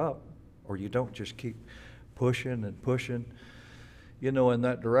don't give up, or you don't just keep pushing and pushing, in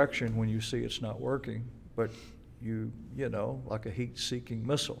that direction when you see it's not working, but you like a heat-seeking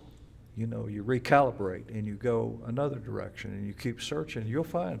missile, you recalibrate and you go another direction and you keep searching, you'll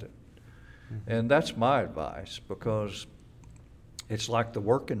find it. Mm-hmm. And that's my advice, because it's like the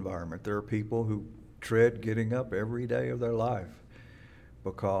work environment. There are people who dread getting up every day of their life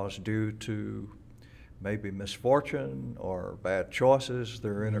because due to maybe misfortune or bad choices,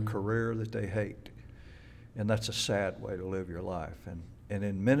 they're in a career that they hate. And that's a sad way to live your life. And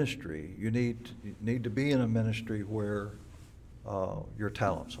in ministry, you need to be in a ministry where your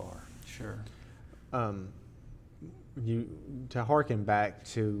talents are. Sure. To harken back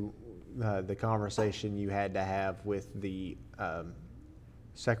to the conversation you had to have with the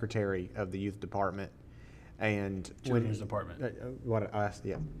secretary of the youth department, and Children's department.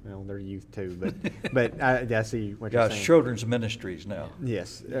 They're youth too, but I see what you're Yeah, saying. it's children's ministries now.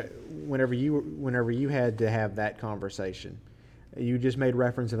 Yes. Whenever you had to have that conversation, you just made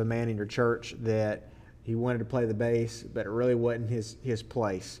reference of a man in your church that he wanted to play the bass, but it really wasn't his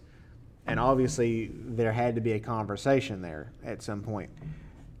place. and obviously there had to be a conversation there at some point.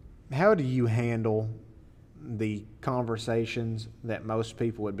 How do you handle the conversations that most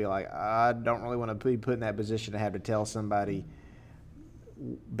people would be like, I don't really want to be put in that position to have to tell somebody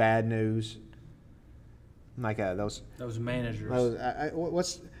bad news, like those managers?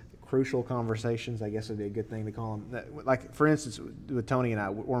 What's crucial conversations, I guess would be a good thing to call them. Like, for instance, with Tony and I,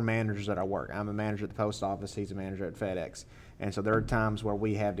 we're managers at our work. I'm a manager at the post office. He's a manager at FedEx. And so there are times where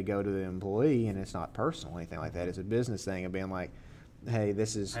we have to go to the employee, and it's not personal or anything like that. It's a business thing of being like, hey,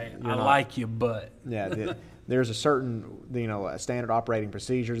 this is... Hey, I like you, but... Yeah, there's a certain, standard operating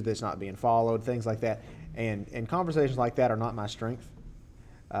procedures that's not being followed, things like that. And conversations like that are not my strength.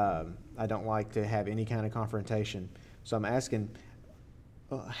 I don't like to have any kind of confrontation. So I'm asking,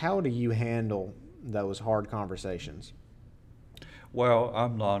 how do you handle those hard conversations? Well,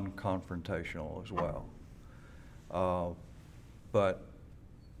 I'm non-confrontational as well. But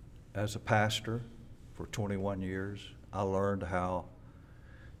as a pastor for 21 years, I learned how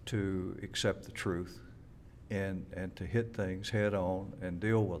to accept the truth and to hit things head on and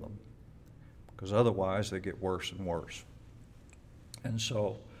deal with them, because otherwise they get worse and worse. And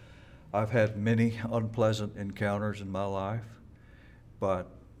so I've had many unpleasant encounters in my life, but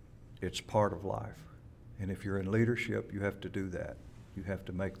it's part of life. And if you're in leadership, you have to do that. You have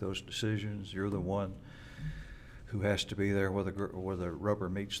to make those decisions. You're the one who has to be there where the rubber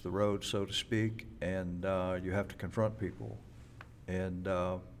meets the road, so to speak, and you have to confront people. And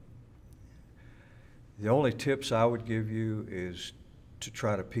the only tips I would give you is to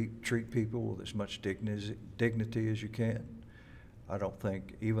try to treat people with as much dignity as you can. I don't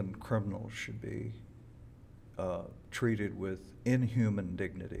think even criminals should be treated with inhuman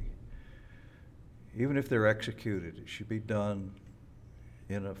dignity. Even if they're executed, it should be done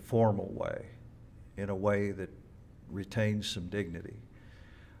in a formal way, in a way that retains some dignity.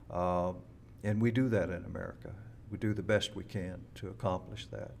 And we do that in America. We do the best we can to accomplish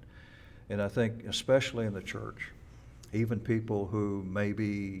that. And I think, especially in the church, even people who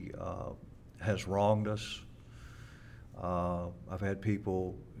maybe has wronged us, I've had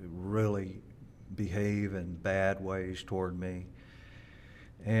people really behave in bad ways toward me.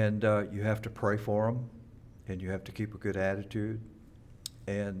 And you have to pray for them, and you have to keep a good attitude,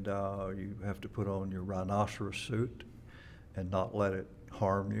 and you have to put on your rhinoceros suit and not let it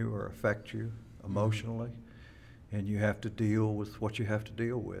harm you or affect you emotionally. And you have to deal with what you have to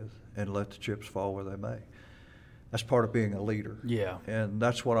deal with and let the chips fall where they may. That's part of being a leader. Yeah. And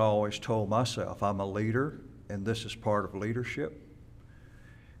that's what I always told myself. I'm a leader, and this is part of leadership.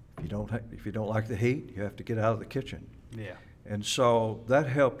 If you don't like the heat, you have to get out of the kitchen. Yeah. And so that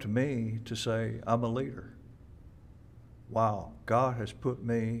helped me to say, I'm a leader. Wow, God has put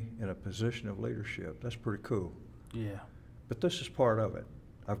me in a position of leadership. That's pretty cool. Yeah. But this is part of it.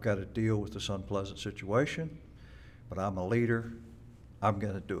 I've got to deal with this unpleasant situation, but I'm a leader. I'm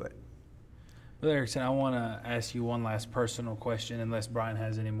going to do it. Well, Erickson, I want to ask you one last personal question, unless Brian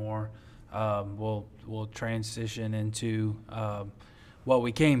has any more. We'll transition into what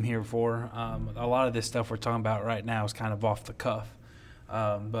we came here for. A lot of this stuff we're talking about right now is kind of off the cuff.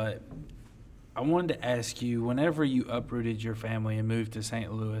 But I wanted to ask you, whenever you uprooted your family and moved to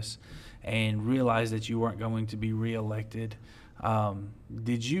St. Louis and realized that you weren't going to be reelected,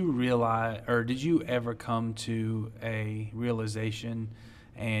 did you realize, or did you ever come to a realization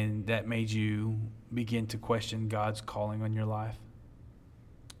and that made you begin to question God's calling on your life?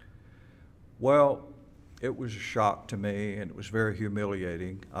 Well, it was a shock to me, and it was very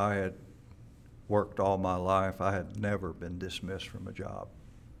humiliating. I had worked all my life. I had never been dismissed from a job.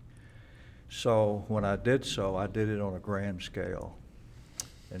 So when I did so, I did it on a grand scale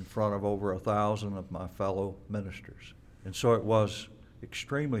in front of over 1,000 of my fellow ministers. And so it was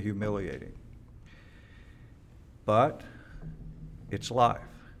extremely humiliating. But it's life,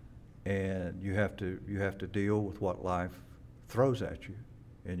 and you have to deal with what life throws at you,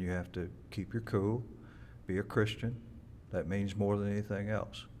 and you have to keep your cool, be a Christian. That means more than anything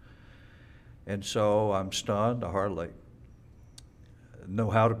else. And so I'm stunned. I hardly know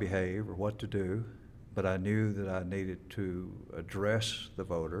how to behave or what to do, but I knew that I needed to address the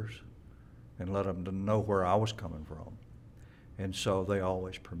voters and let them know where I was coming from. And so they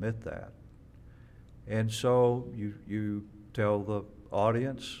always permit that. And so you tell the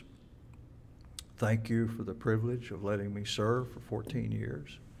audience, thank you for the privilege of letting me serve for 14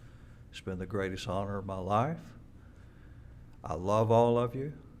 years. It's been the greatest honor of my life. I love all of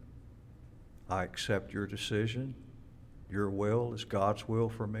you. I accept your decision. Your will is God's will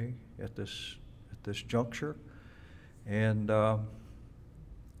for me at this juncture. And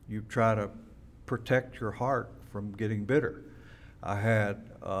you try to protect your heart from getting bitter. I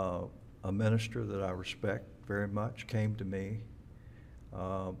had a minister that I respect very much came to me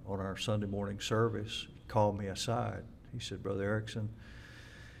on our Sunday morning service, called me aside. He said, Brother Erickson,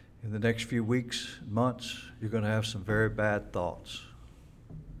 in the next few weeks, months, you're going to have some very bad thoughts.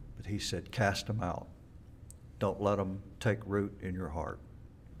 But he said, cast them out. Don't let them take root in your heart.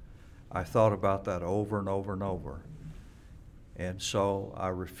 I thought about that over and over and over. And so I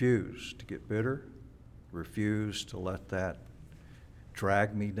refused to get bitter, refused to let that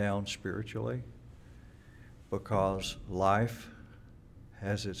drag me down spiritually, because life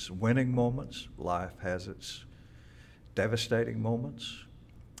has its winning moments, life has its devastating moments.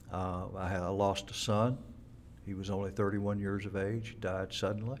 I lost a son. He was only 31 years of age. He died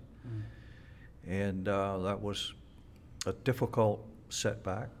suddenly. And that was a difficult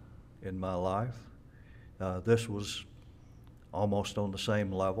setback in my life. This was almost on the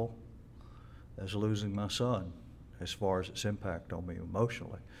same level as losing my son as far as its impact on me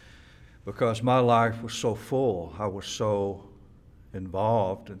emotionally, because my life was so full. I was so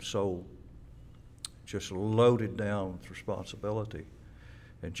involved and so just loaded down with responsibility.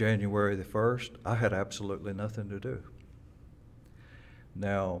 And January the 1st, I had absolutely nothing to do.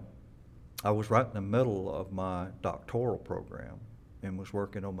 Now, I was right in the middle of my doctoral program and was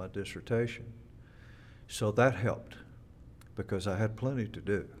working on my dissertation. So that helped because I had plenty to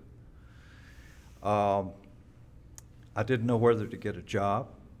do. I didn't know whether to get a job.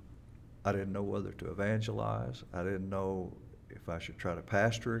 I didn't know whether to evangelize. I didn't know if I should try to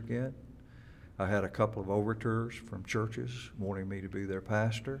pastor again. I had a couple of overtures from churches wanting me to be their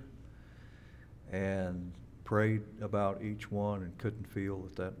pastor, and prayed about each one and couldn't feel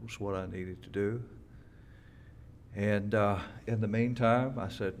that that was what I needed to do. And in the meantime, I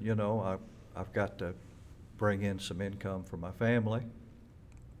said, I've got to bring in some income for my family.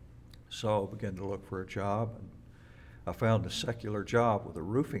 So I began to look for a job, and I found a secular job with a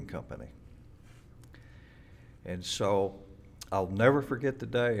roofing company. And so I'll never forget the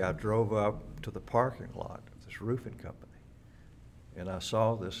day I drove up to the parking lot of this roofing company, and I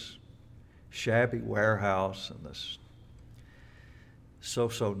saw this shabby warehouse in this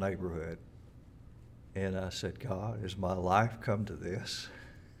so-so neighborhood. And I said, God, has my life come to this?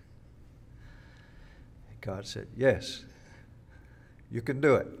 And God said, yes, you can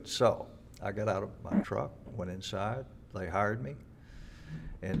do it. So I got out of my truck, went inside, they hired me.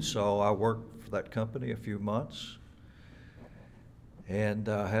 And so I worked for that company a few months, and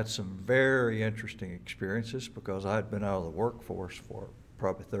had some very interesting experiences because I had been out of the workforce for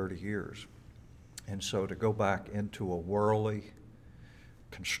probably 30 years. And so to go back into a worldly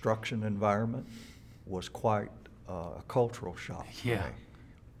construction environment was quite a cultural shock for me.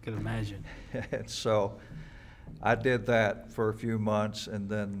 Could imagine. And so I did that for a few months, and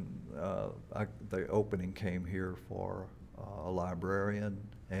then the opening came here for a librarian.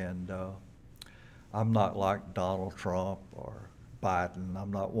 And I'm not like Donald Trump or Biden.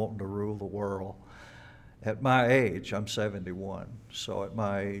 I'm not wanting to rule the world. At my age, I'm 71. So at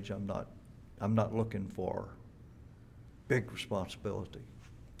my age, I'm not looking for big responsibility.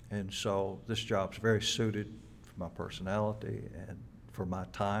 And so this job's very suited for my personality and for my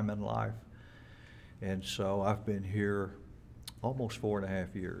time in life. And so I've been here almost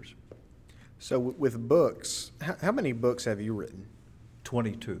 4.5 years. So with books, how many books have you written?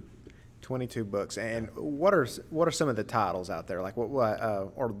 22. 22 books. And what are some of the titles out there? Like what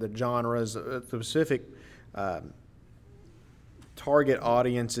or the genres, the specific target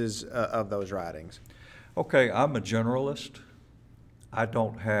audiences of those writings? Okay, I'm a generalist. I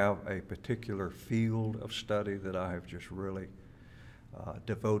don't have a particular field of study that I have just really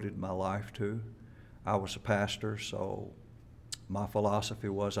devoted my life to. I was a pastor, so my philosophy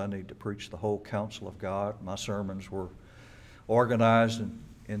was I need to preach the whole counsel of God. My sermons were organized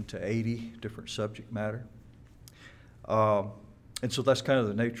into 80 different subject matter. And so that's kind of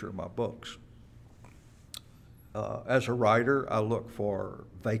the nature of my books. As a writer, I look for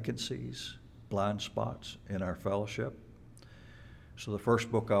vacancies, blind spots in our fellowship. So the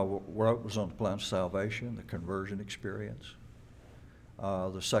first book I wrote was on the plan of salvation, the conversion experience.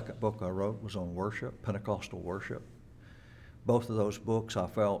 The second book I wrote was on worship, Pentecostal worship. Both of those books I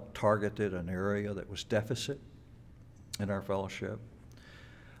felt targeted an area that was deficit in our fellowship.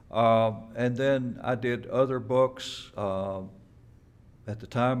 And then I did other books. At the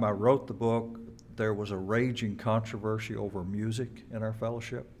time I wrote the book, there was a raging controversy over music in our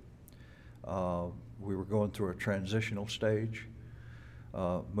fellowship. We were going through a transitional stage,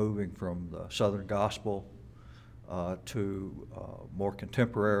 moving from the Southern gospel to more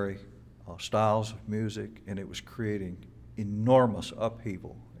contemporary styles of music, and it was creating enormous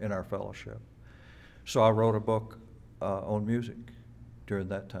upheaval in our fellowship. So I wrote a book on music, during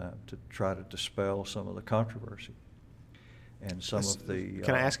that time to try to dispel some of the controversy and some of the.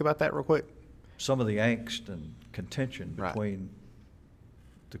 Can I ask about that real quick? Some of the angst and contention Right. between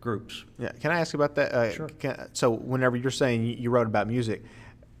the groups. Yeah. Can I ask about that? Sure. So whenever you're saying you wrote about music,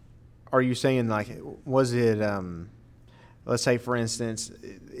 are you saying like, was it, let's say for instance,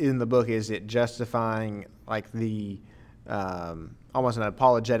 in the book, is it justifying like the, almost an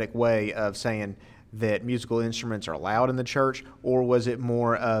apologetic way of saying that musical instruments are allowed in the church, or was it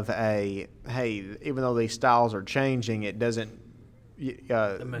more of a, hey, even though these styles are changing, it doesn't mean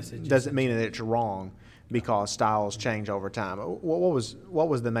that it's wrong because styles change over time? What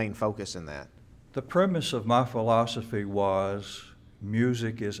was the main focus in that? The premise of my philosophy was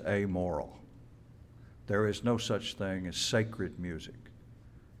music is amoral. There is no such thing as sacred music.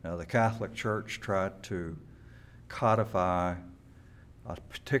 Now, the Catholic Church tried to codify a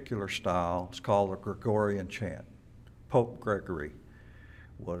particular style. It's called the Gregorian chant. Pope Gregory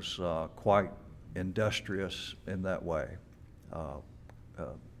was quite industrious in that way,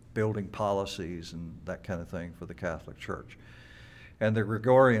 building policies and that kind of thing for the Catholic Church. And the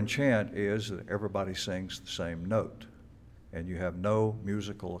Gregorian chant is that everybody sings the same note, and you have no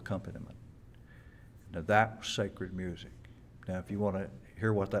musical accompaniment. Now, that was sacred music. Now, if you want to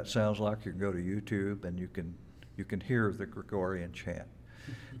hear what that sounds like, you can go to YouTube and you can hear the Gregorian chant.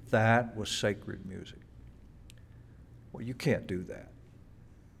 That was sacred music. Well, you can't do that.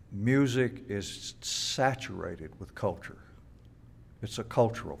 Music is saturated with culture. It's a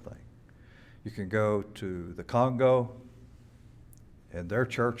cultural thing. You can go to the Congo, and their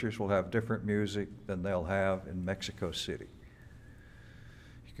churches will have different music than they'll have in Mexico City.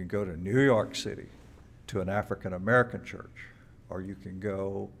 You can go to New York City to an African American church, or you can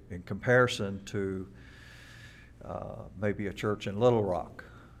go in comparison to maybe a church in Little Rock.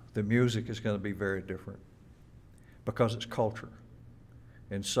 The music is going to be very different because it's culture.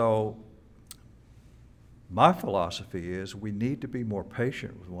 And so my philosophy is we need to be more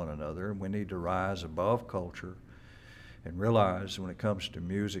patient with one another, and we need to rise above culture and realize when it comes to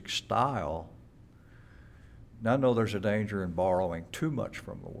music style, now I know there's a danger in borrowing too much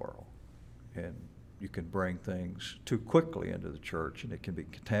from the world, and you can bring things too quickly into the church, and it can be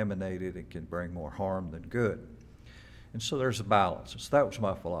contaminated. It can bring more harm than good. And so there's a balance. So that was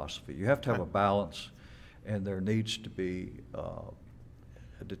my philosophy. You have to have a balance, and there needs to be a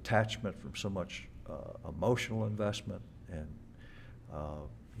detachment from so much emotional investment. And,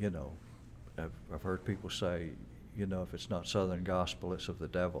 I've heard people say, if it's not Southern gospel, it's of the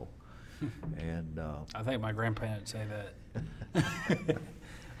devil. And I think my grandparents say that.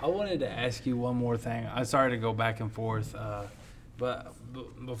 I wanted to ask you one more thing. I'm sorry to go back and forth, but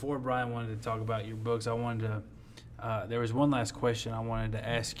before Brian wanted to talk about your books, I wanted to. There was one last question I wanted to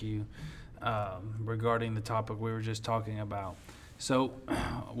ask you regarding the topic we were just talking about. So,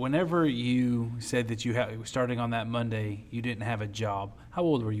 whenever you said that starting on that Monday, you didn't have a job, how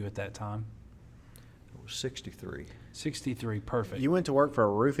old were you at that time? I was 63. 63, perfect. You went to work for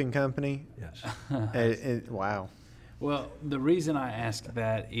a roofing company? Yes. Wow. Well, the reason I ask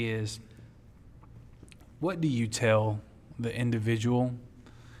that is, what do you tell the individual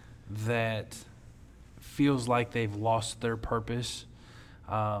that feels like they've lost their purpose?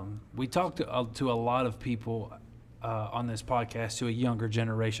 We talked to a lot of people on this podcast, to a younger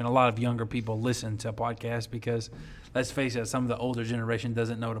generation. A lot of younger people listen to podcasts because, let's face it, some of the older generation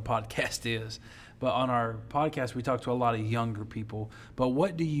doesn't know what a podcast is. But on our podcast, we talk to a lot of younger people. But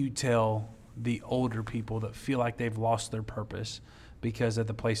what do you tell the older people that feel like they've lost their purpose because of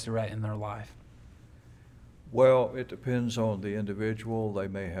the place they're at in their life? Well, it depends on the individual. They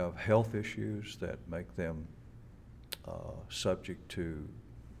may have health issues that make them subject to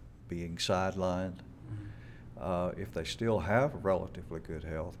being sidelined. If they still have relatively good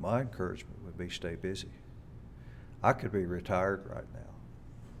health, my encouragement would be stay busy. I could be retired right now,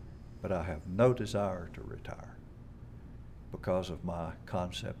 but I have no desire to retire because of my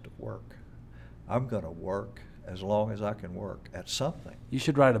concept of work. I'm going to work as long as I can work at something. You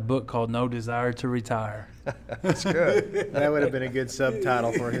should write a book called No Desire to Retire. That's good. That would have been a good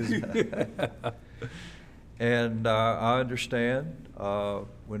subtitle for his. And I understand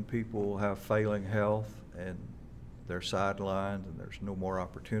when people have failing health and they're sidelined and there's no more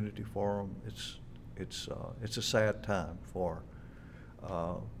opportunity for them. It's a sad time for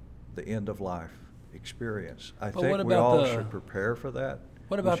the end of life experience. I think we all should prepare for that.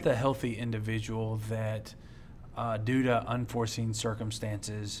 What about the healthy individual that, due to unforeseen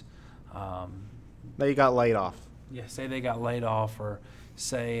circumstances, They got laid off? say they got laid off, or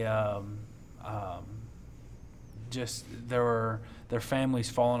say just their families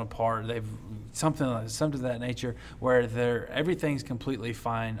falling apart. They've something to that nature where everything's completely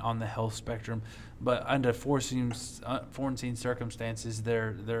fine on the health spectrum, but under foreseen circumstances,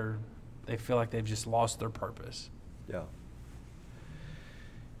 they feel like they've just lost their purpose. Yeah.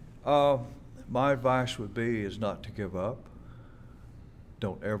 My advice would be is not to give up.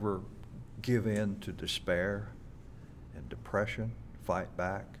 Don't ever give in to despair and depression. Fight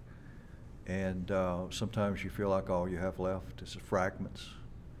back. And sometimes you feel like all you have left is the fragments.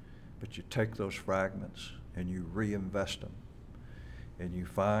 But you take those fragments and you reinvest them. And you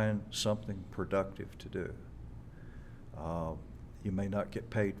find something productive to do. You may not get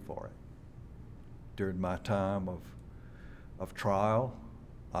paid for it. During my time of trial,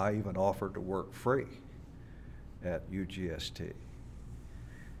 I even offered to work free at UGST.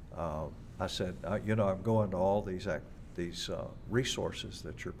 I said, I'm going to all these resources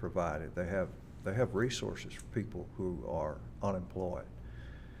that you're provided. They have resources for people who are unemployed,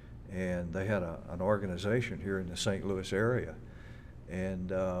 and they had an organization here in the St. Louis area,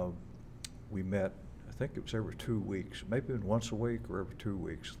 and we met. I think it was every 2 weeks, maybe once a week or every 2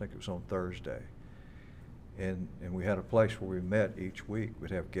 weeks. I think it was on Thursday. And we had a place where we met each week.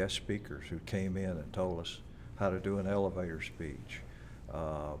 We'd have guest speakers who came in and told us how to do an elevator speech.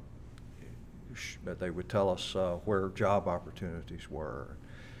 But they would tell us where job opportunities were.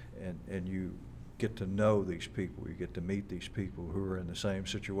 And you get to know these people. You get to meet these people who are in the same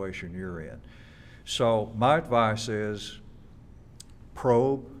situation you're in. So my advice is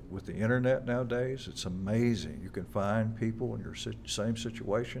probe with the internet nowadays. It's amazing. You can find people in your same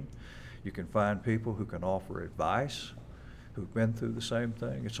situation. You can find people who can offer advice, who've been through the same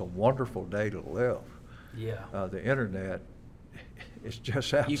thing. It's a wonderful day to live. Yeah. The internet is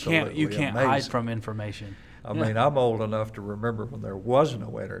just absolutely You can't amazing. hide from information. I mean, I'm old enough to remember when there was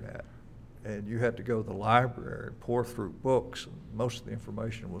no internet, and you had to go to the library and pour through books. And most of the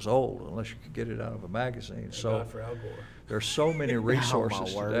information was old, unless you could get it out of a magazine. So for Al Gore. there's so many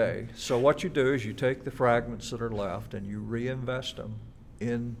resources today. So what you do is you take the fragments that are left and you reinvest them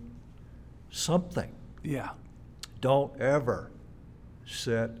in something. Yeah. Don't ever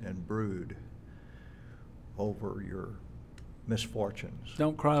sit and brood over your misfortunes.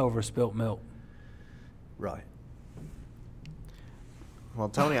 Don't cry over spilt milk. Right. Well,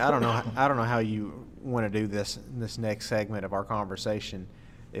 Tony, I don't know how you want to do this next segment of our conversation.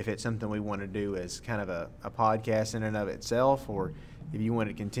 If it's something we want to do as kind of a podcast in and of itself, or if you want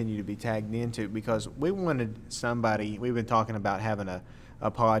to continue to be tagged into, because we wanted somebody. We've been talking about having a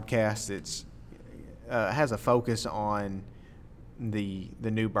podcast that's has a focus on the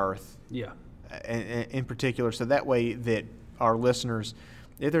new birth. Yeah. In particular, so that way that our listeners,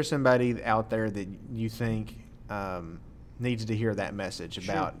 if there's somebody out there that you think needs to hear that message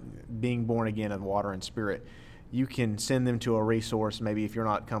about being born again of water and spirit, you can send them to a resource. Maybe if you're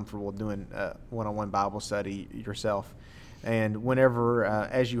not comfortable doing one-on-one Bible study yourself. And whenever,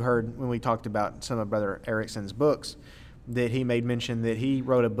 as you heard when we talked about some of Brother Erickson's books, that he made mention that he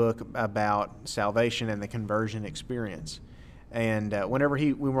wrote a book about salvation and the conversion experience. And whenever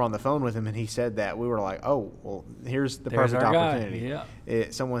we were on the phone with him and he said that, we were like, oh, well, there's the perfect opportunity.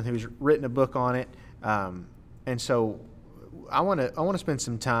 Yeah. Someone who's written a book on it. And so I want to spend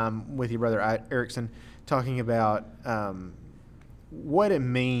some time with you, Brother Erickson, talking about what it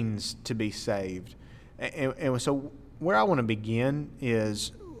means to be saved. And so where I want to begin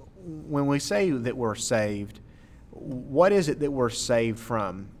is when we say that we're saved, what is it that we're saved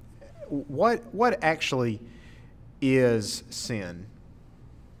from? What actually is sin?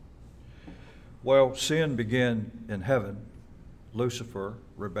 Well, sin began in heaven. Lucifer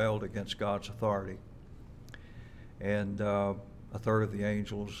rebelled against God's authority, and a third of the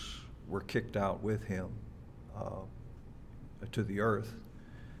angels were kicked out with him to the earth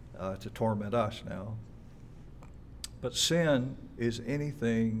to torment us now. But sin is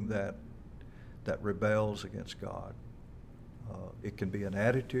anything that rebels against God. It can be an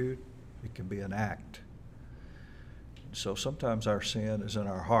attitude, it can be an act. So sometimes our sin is in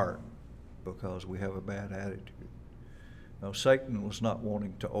our heart because we have a bad attitude. Now, Satan was not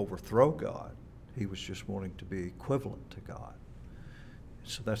wanting to overthrow God. He was just wanting to be equivalent to God.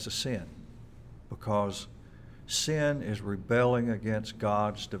 So that's a sin, because sin is rebelling against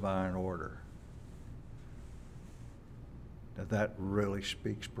God's divine order. Now, that really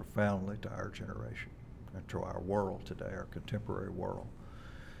speaks profoundly to our generation and to our world today, our contemporary world.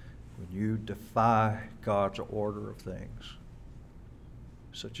 When you defy God's order of things,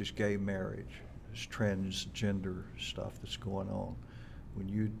 such as gay marriage, as transgender stuff that's going on, when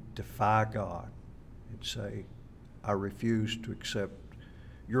you defy God and say, I refuse to accept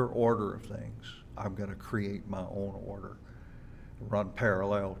your order of things, I'm going to create my own order, run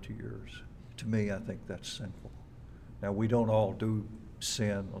parallel to yours. To me, I think that's sinful. Now, we don't all do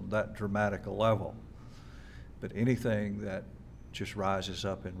sin on that dramatic a level, but anything that just rises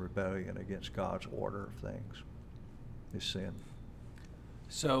up in rebellion against God's order of things is sin.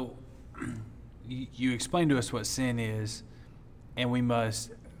 So you explained to us what sin is, and we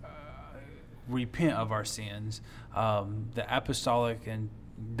must repent of our sins. The apostolic and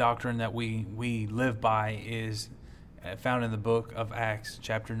doctrine that we live by is found in the book of Acts,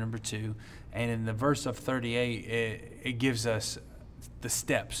 chapter number 2. And in the verse of 38, it gives us the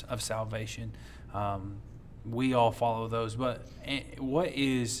steps of salvation. We all follow those. But what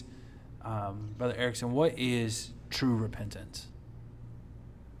is, Brother Erickson, what is true repentance?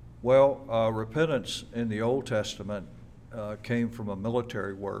 Well, repentance in the Old Testament came from a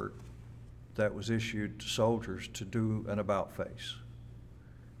military word that was issued to soldiers to do an about-face.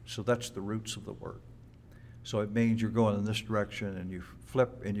 So that's the roots of the word. So it means you're going in this direction and you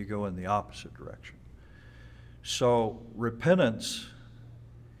flip and you go in the opposite direction. So repentance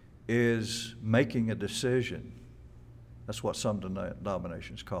is making a decision. That's what some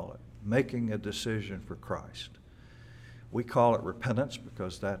denominations call it, making a decision for Christ. We call it repentance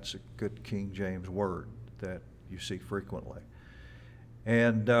because that's a good King James word that you see frequently.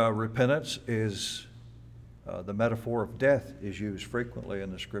 And repentance is, the metaphor of death is used frequently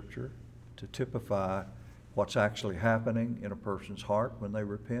in the Scripture to typify what's actually happening in a person's heart when they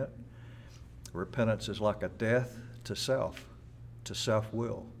repent. Repentance is like a death to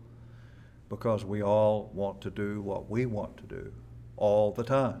self-will, because we all want to do what we want to do all the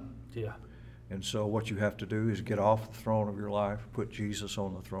time. Yeah. And so what you have to do is get off the throne of your life, put Jesus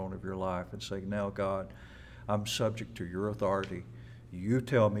on the throne of your life, and say, now, God, I'm subject to your authority. You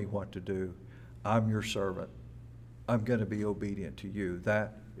tell me what to do. I'm your servant. I'm going to be obedient to you.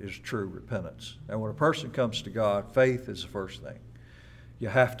 That is true repentance. And when a person comes to God, faith is the first thing. You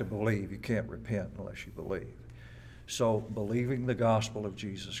have to believe. You can't repent unless you believe. So believing the gospel of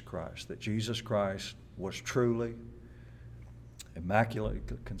Jesus Christ, that Jesus Christ was truly immaculately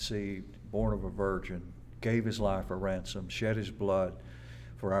conceived, born of a virgin, gave his life a ransom, shed his blood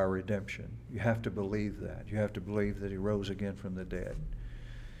for our redemption. You have to believe that. You have to believe that he rose again from the dead.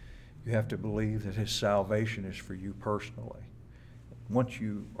 You have to believe that his salvation is for you personally. Once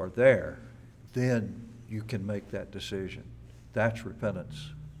you are there, then you can make that decision. That's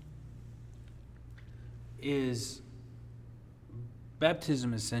repentance. Is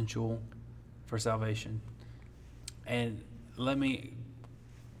baptism essential for salvation? And let me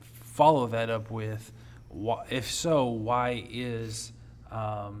follow that up with, if so, why is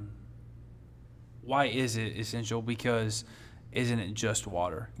it essential? Because isn't it just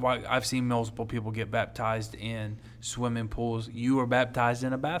water? Why, I've seen multiple people get baptized in swimming pools. You were baptized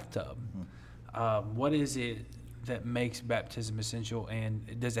in a bathtub. Mm-hmm. What is it that makes baptism essential,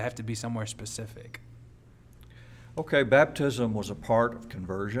 and does it have to be somewhere specific? Okay, baptism was a part of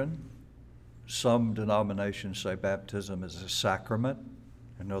conversion. Some denominations say baptism is a sacrament,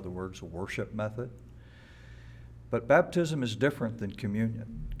 in other words, a worship method. But baptism is different than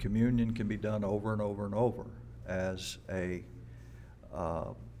communion. Communion can be done over and over and over as a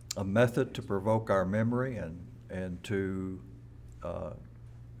method to provoke our memory and to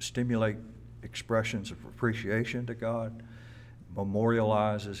stimulate expressions of appreciation to God,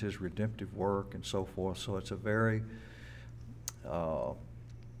 memorializes his redemptive work and so forth. So it's a very,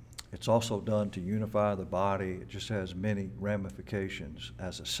 it's also done to unify the body. It just has many ramifications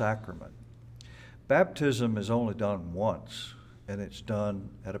as a sacrament. Baptism is only done once, and it's done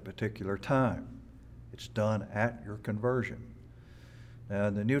at a particular time. It's done at your conversion. Now,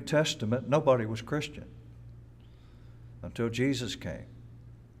 in the New Testament, nobody was Christian until Jesus came.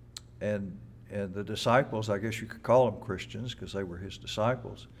 And the disciples, I guess you could call them Christians because they were his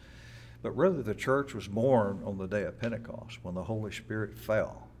disciples. But really the church was born on the day of Pentecost when the Holy Spirit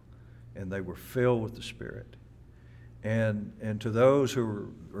fell and they were filled with the Spirit. And to those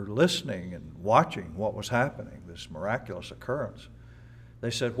who were listening and watching what was happening, this miraculous occurrence,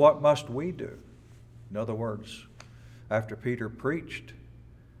 they said, what must we do? In other words, after Peter preached,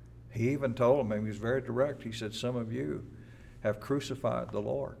 he even told them, and he was very direct, he said, some of you have crucified the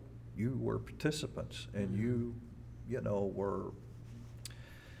Lord. You were participants, and you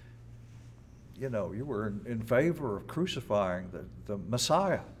were in favor of crucifying the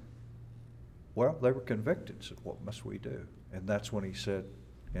Messiah. Well, they were convicted. So what must we do? And that's when he said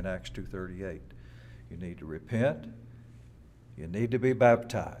in Acts 2:38, you need to repent, you need to be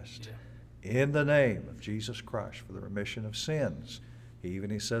baptized in the name of Jesus Christ for the remission of sins.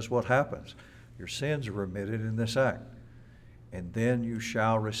 He says what happens. Your sins are remitted in this act. and then you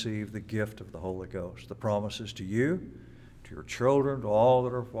shall receive the gift of the Holy Ghost. The promises to you, to your children, to all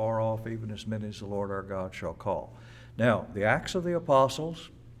that are far off, even as many as the Lord our God shall call. Now, the Acts of the Apostles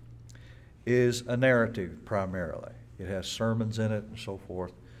is a narrative primarily. It has sermons in it and so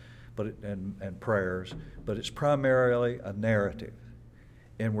forth, and prayers, but it's primarily a narrative.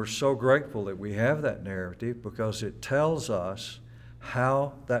 And we're so grateful that we have that narrative because it tells us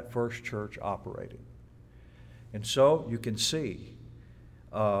how that first church operated. And so you can see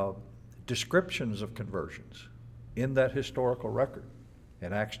descriptions of conversions in that historical record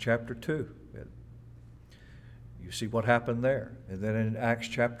in Acts chapter 2. You see what happened there. And then in Acts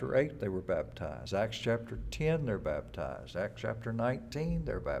chapter 8, they were baptized. Acts chapter 10, they're baptized. Acts chapter 19,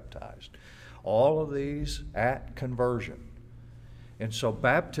 they're baptized. All of these at conversion. And so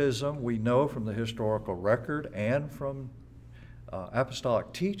baptism, we know from the historical record and from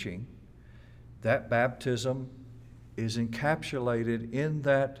apostolic teaching, that baptism is encapsulated in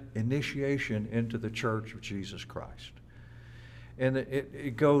that initiation into the church of Jesus Christ. And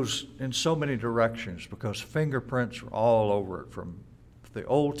it goes in so many directions because fingerprints are all over it, from the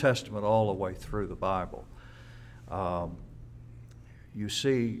Old Testament all the way through the Bible. You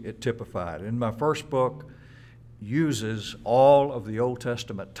see it typified. In my first book, uses all of the Old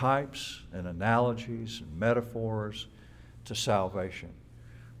Testament types and analogies and metaphors to salvation.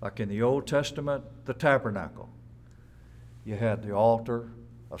 Like in the Old Testament, the tabernacle. You had the altar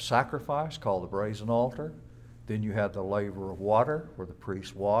of sacrifice called the brazen altar. Then you had the laver of water where the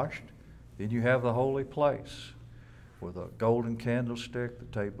priest washed. Then you have the holy place with a golden candlestick, the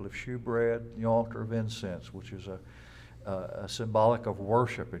table of shewbread, the altar of incense, which is a symbolic of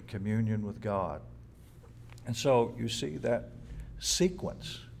worship and communion with God. And so you see that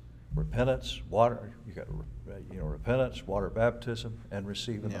sequence: repentance, water. You got repentance, water baptism, and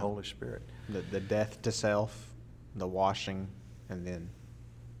receiving the Holy Spirit. The death to self, the washing, and then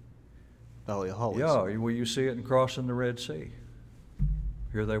the Holy Yeah, well, you see it in crossing the Red Sea.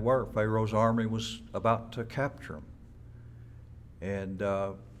 Here they were. Pharaoh's army was about to capture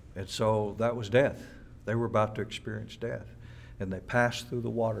them. And so that was death. They were about to experience death. And they passed through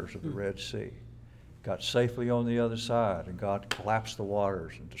the waters of the Red Sea, got safely on the other side, and God collapsed the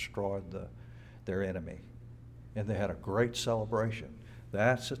waters and destroyed their enemy. And they had a great celebration.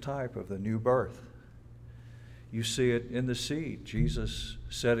 That's a type of the new birth. You see it in the seed. Jesus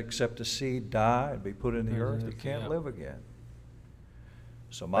said, except a seed die and be put in the earth, it can't live again.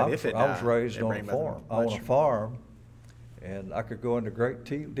 So I was raised on a farm, and I could go into great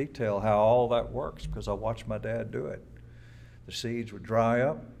detail how all that works because I watched my dad do it. The seeds would dry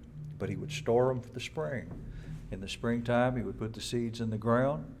up, but he would store them for the spring. In the springtime, he would put the seeds in the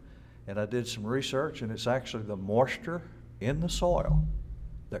ground, and I did some research, and it's actually the moisture in the soil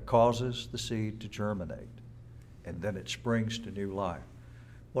that causes the seed to germinate. And then it springs to new life.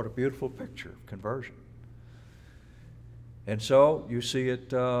 What a beautiful picture of conversion. And so you see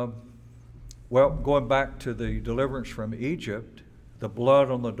it, going back to the deliverance from Egypt, the blood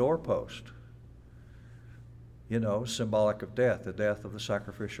on the doorpost, symbolic of death, the death of the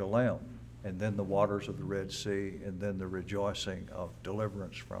sacrificial lamb, and then the waters of the Red Sea, and then the rejoicing of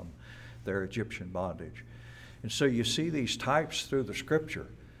deliverance from their Egyptian bondage. And so you see these types through the Scripture.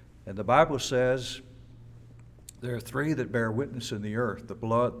 And the Bible says, there are three that bear witness in the earth: the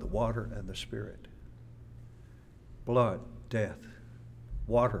blood, the water, and the Spirit. Blood, death.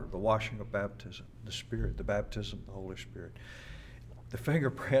 Water, the washing of baptism. The Spirit, the baptism of the Holy Spirit. The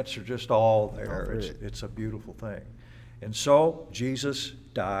fingerprints are just all there. It's a beautiful thing. And so Jesus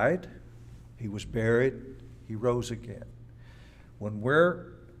died. He was buried. He rose again. When we're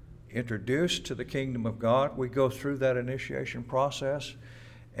introduced to the kingdom of God, we go through that initiation process,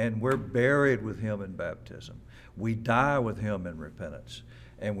 and we're buried with him in baptism. We die with him in repentance,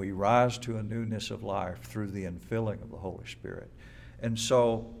 and we rise to a newness of life through the infilling of the Holy Spirit. And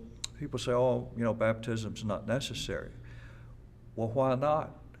so people say, baptism's not necessary. Well, why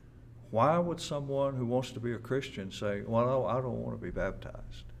not? Why would someone who wants to be a Christian say, well, no, I don't want to be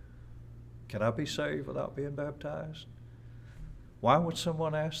baptized? Can I be saved without being baptized? Why would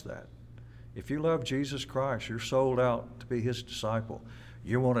someone ask that? If you love Jesus Christ, you're sold out to be his disciple.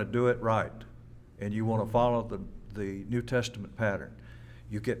 You want to do it right, and you want to follow the New Testament pattern,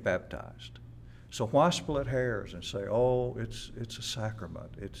 you get baptized. So why split hairs and say, it's a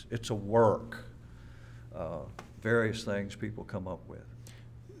sacrament, it's a work, various things people come up with.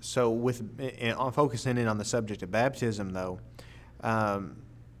 So on focusing in on the subject of baptism, though,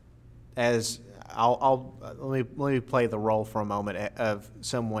 as let me play the role for a moment of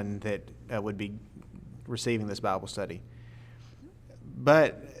someone that would be receiving this Bible study.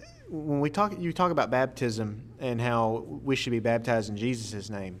 But when you talk about baptism and how we should be baptized in Jesus'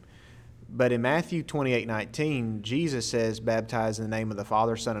 name, but in Matthew 28:19, Jesus says, "Baptize in the name of the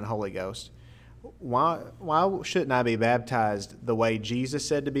Father, Son, and Holy Ghost." Why shouldn't I be baptized the way Jesus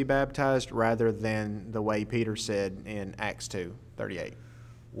said to be baptized, rather than the way Peter said in Acts 2:38?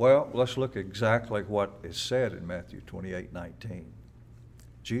 Well, let's look exactly what is said in Matthew 28:19.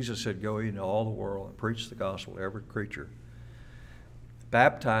 Jesus said, "Go ye into all the world and preach the gospel to every creature,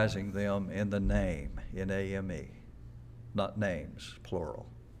 baptizing them in the name," N-A-M-E, not names, plural,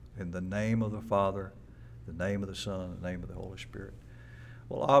 in the name of the Father, the name of the Son, the name of the Holy Spirit.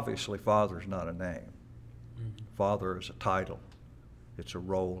 Well, obviously, Father is not a name. Mm-hmm. Father is a title. It's a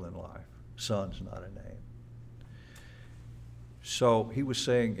role in life. Son's not a name. So he was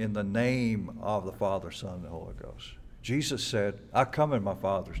saying, in the name of the Father, Son, and the Holy Ghost. Jesus said, "I come in my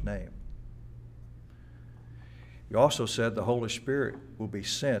Father's name." He also said the Holy Spirit will be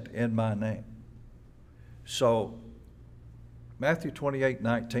sent in my name. So Matthew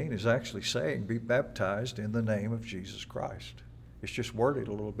 28:19 is actually saying, be baptized in the name of Jesus Christ. It's just worded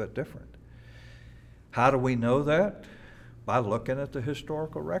a little bit different. How do we know that? By looking at the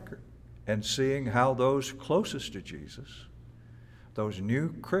historical record and seeing how those closest to Jesus, those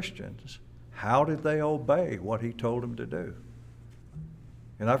new Christians, how did they obey what he told them to do?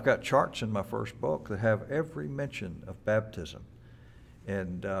 And I've got charts in my first book that have every mention of baptism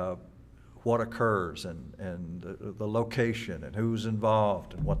and what occurs and the location and who's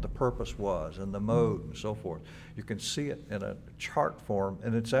involved and what the purpose was and the mode and so forth. You can see it in a chart form,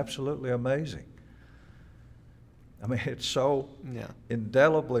 and it's absolutely amazing. I mean, it's so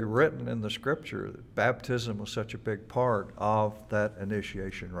indelibly written in the Scripture that baptism was such a big part of that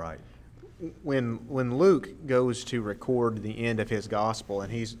initiation rite. When Luke goes to record the end of his gospel,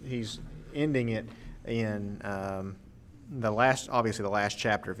 and he's ending it in the last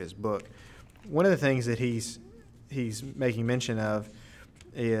chapter of his book, one of the things that he's making mention of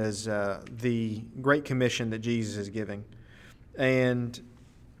is the Great Commission that Jesus is giving. And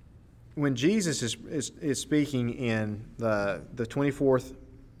when Jesus is speaking in the 24th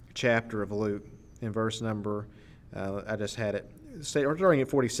chapter of Luke, in verse number, I just had it, starting at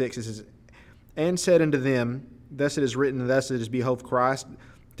 46, it says, "And said unto them, Thus it is written, thus it is behoved Christ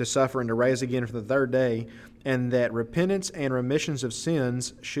to suffer and to rise again for the third day, and that repentance and remissions of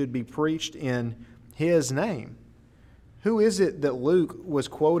sins should be preached in his name." Who is it that Luke was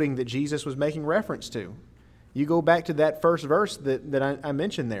quoting that Jesus was making reference to? You go back to that first verse that I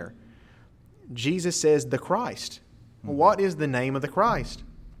mentioned there. Jesus says the Christ. Mm-hmm. What is the name of the Christ?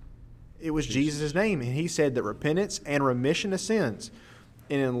 It was Jesus' name, and he said that repentance and remission of sins.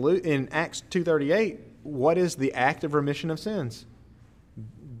 And in Acts 2:38, what is the act of remission of sins?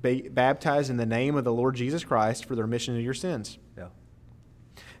 Baptized in the name of the Lord Jesus Christ for the remission of your sins. Yeah.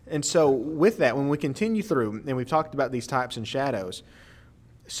 And so with that, when we continue through, and we've talked about these types and shadows,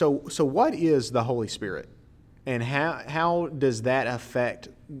 so what is the Holy Spirit? And how does that affect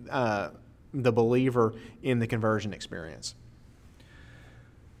the believer in the conversion experience?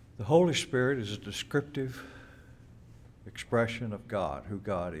 The Holy Spirit is a descriptive expression of God, who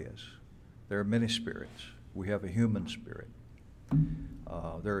God is. There are many spirits. We have a human spirit.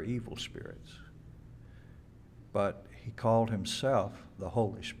 There are evil spirits. But he called himself the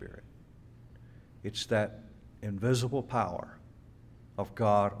Holy Spirit. It's that invisible power of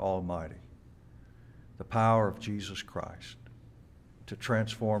God Almighty, the power of Jesus Christ to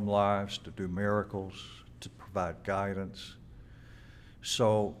transform lives, to do miracles, to provide guidance.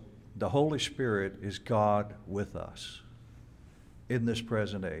 So the Holy Spirit is God with us in this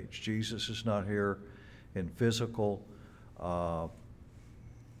present age. Jesus is not here in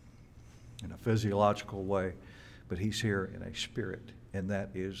in a physiological way, but he's here in a spirit, and that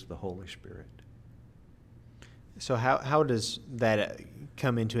is the Holy Spirit. So how does that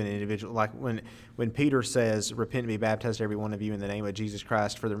come into an individual? Like when Peter says, "Repent and be baptized, every one of you, in the name of Jesus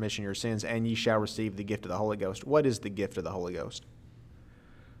Christ for the remission of your sins, and ye shall receive the gift of the Holy Ghost." What is the gift of the Holy Ghost?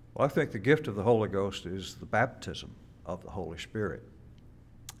 Well, I think the gift of the Holy Ghost is the baptism of the Holy Spirit.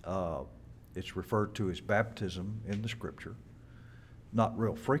 It's referred to as baptism in the Scripture. Not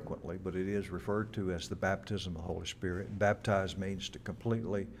real frequently, but it is referred to as the baptism of the Holy Spirit. And baptize means to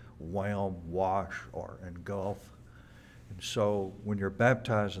completely whelm, wash, or engulf. And so when you're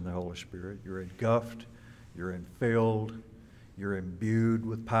baptized in the Holy Spirit, you're engulfed, you're infilled, you're imbued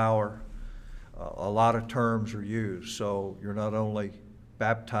with power. A lot of terms are used. So you're not only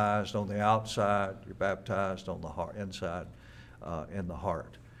baptized on the outside, you're baptized on the heart, inside, in the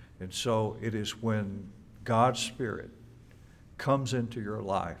heart. And so it is when God's Spirit comes into your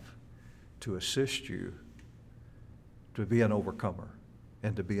life to assist you to be an overcomer,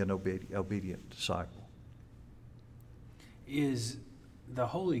 and to be an obedient disciple. Is the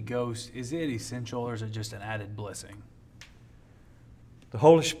Holy Ghost, is it essential or is it just an added blessing? The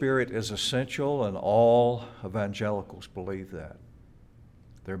Holy Spirit is essential, and all evangelicals believe that.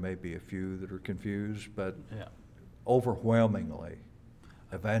 There may be a few that are confused, but Yeah. overwhelmingly,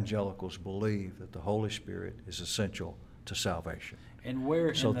 evangelicals believe that the Holy Spirit is essential to salvation. And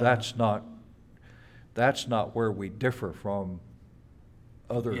where So in the, that's not where we differ from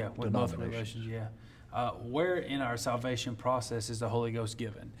other yeah, with both denominations. relations, yeah. Where in our salvation process is the Holy Ghost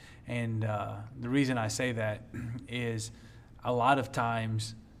given? And the reason I say that is a lot of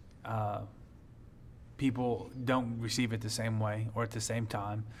times people don't receive it the same way or at the same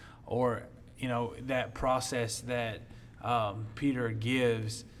time, or that process that Peter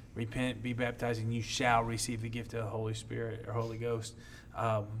gives, repent, be baptized, and you shall receive the gift of the Holy Spirit or Holy Ghost.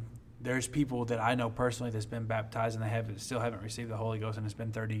 There's people that I know personally that's been baptized and they still haven't received the Holy Ghost, and it's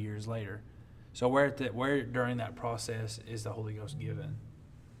been 30 years later. So where during that process is the Holy Ghost given?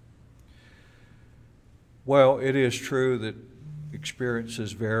 Well, it is true that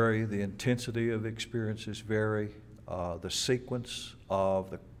experiences vary, the intensity of experiences vary, the sequence of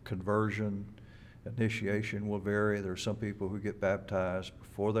the conversion initiation will vary. There are some people who get baptized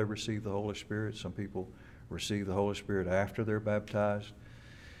before they receive the Holy Spirit. Some people receive the Holy Spirit after they're baptized.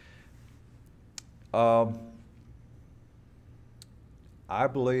 I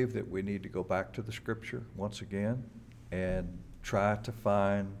believe that we need to go back to the Scripture once again and try to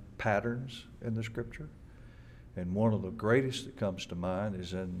find patterns in the Scripture. And one of the greatest that comes to mind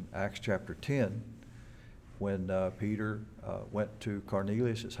is in Acts chapter 10, when Peter went to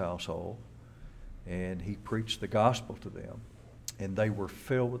Cornelius' household and he preached the gospel to them, and they were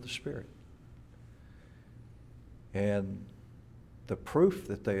filled with the Spirit. And the proof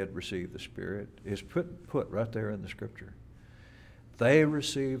that they had received the Spirit is put right there in the Scripture. They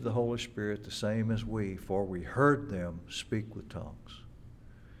received the Holy Spirit the same as we, for we heard them speak with tongues.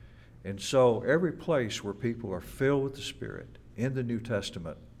 And so every place where people are filled with the Spirit in the New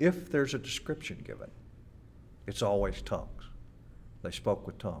Testament, if there's a description given, it's always tongues. They spoke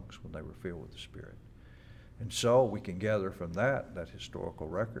with tongues when they were filled with the Spirit. And so we can gather from that historical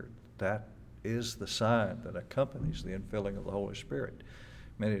record, that is the sign that accompanies the infilling of the Holy Spirit.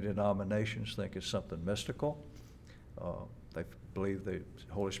 Many denominations think it's something mystical. They believe the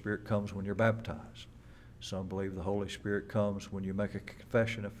Holy Spirit comes when you're baptized. Some believe the Holy Spirit comes when you make a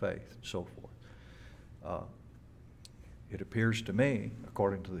confession of faith, and so forth. It appears to me,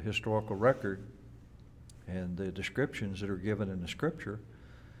 according to the historical record and the descriptions that are given in the Scripture,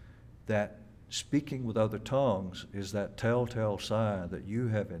 that speaking with other tongues is that telltale sign that you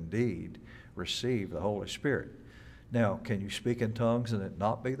have indeed received the Holy Spirit. Now, can you speak in tongues and it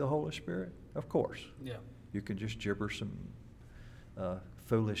not be the Holy Spirit? Of course. Yeah. You can just gibber some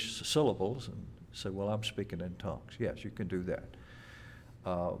foolish syllables and say, well, I'm speaking in tongues. Yes, you can do that.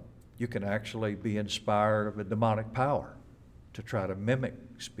 You can actually be inspired of a demonic power to try to mimic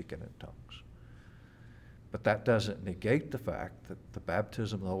speaking in tongues. But that doesn't negate the fact that the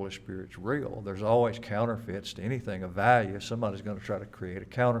baptism of the Holy Spirit is real. There's always counterfeits to anything of value. Somebody's going to try to create a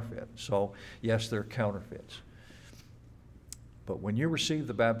counterfeit. So, yes, there are counterfeits. But when you receive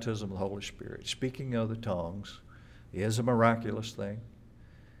the baptism of the Holy Spirit, speaking other tongues is a miraculous thing.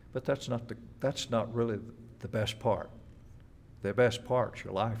 But that's not really the best part. The best part is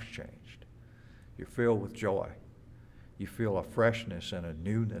your life's changed. You're filled with joy. You feel a freshness and a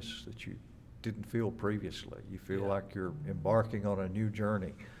newness that you didn't feel previously. You feel like you're embarking on a new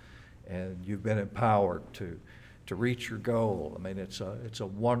journey, and you've been empowered to reach your goal. I mean, it's a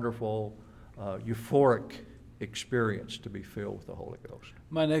wonderful, euphoric experience to be filled with the Holy Ghost.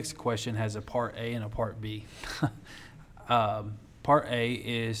 My next question has a part A and a part B. Part A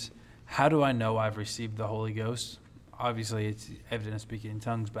is, how do I know I've received the Holy Ghost? Obviously, it's evident of speaking in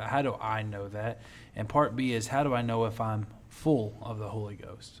tongues, but how do I know that? And part B is, how do I know if I'm full of the Holy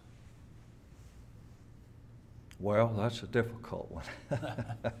Ghost? Well, that's a difficult one.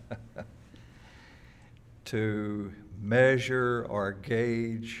 To measure or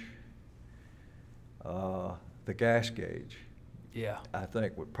gauge the gas gauge, Yeah. I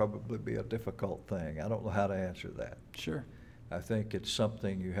think would probably be a difficult thing. I don't know how to answer that. Sure. I think it's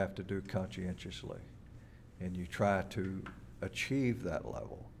something you have to do conscientiously, and you try to achieve that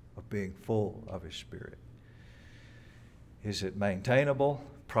level of being full of His Spirit. Is it maintainable?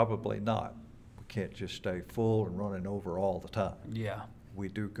 Probably not. We can't just stay full and running over all the time. Yeah. We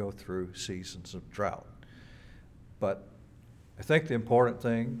do go through seasons of drought. But I think the important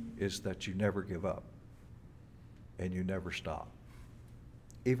thing is that you never give up and you never stop.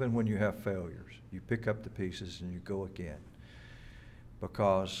 Even when you have failures, you pick up the pieces and you go again.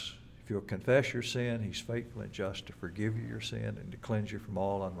 because if you'll confess your sin, he's faithful and just to forgive you your sin and to cleanse you from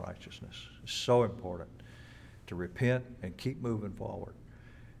all unrighteousness. It's so important to repent and keep moving forward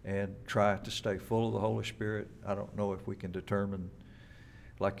and try to stay full of the Holy Spirit. I don't know if we can determine,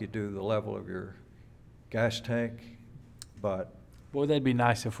 like you do, the level of your gas tank, but... Boy, that'd be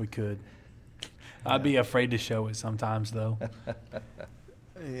nice if we could. I'd be afraid to show it sometimes, though.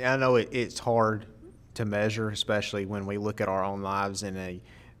 I know it's hard to measure, especially when we look at our own lives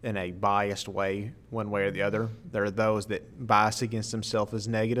in a biased way, one way or the other. There are those that bias against themselves as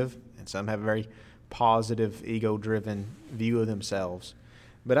negative, and some have a very positive, ego-driven view of themselves.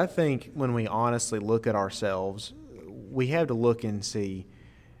 But I think when we honestly look at ourselves, we have to look and see,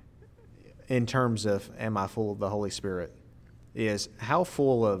 in terms of, am I full of the Holy Spirit, is how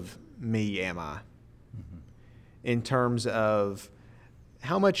full of me am I? Mm-hmm. In terms of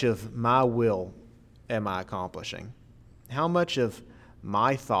how much of my will am I accomplishing? How much of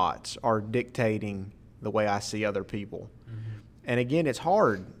my thoughts are dictating the way I see other people? Mm-hmm. And again, it's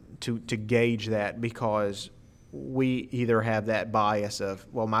hard to gauge that because we either have that bias of,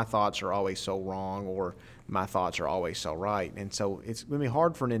 well, my thoughts are always so wrong, or my thoughts are always so right. And so it's going to be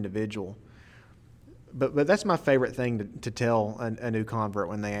hard for an individual. But that's my favorite thing to tell a new convert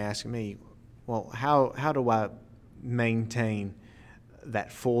when they ask me, well, how do I maintain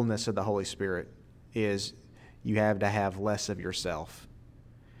that fullness of the Holy Spirit? Is you have to have less of yourself.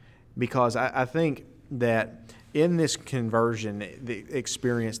 Because I think that in this conversion, the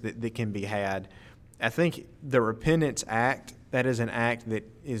experience that can be had, I think the repentance act, that is an act that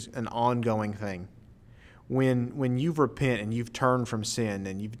is an ongoing thing. When you've repent and you've turned from sin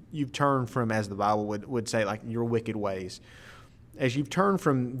and you've turned from, as the Bible would say, like your wicked ways, as you've turned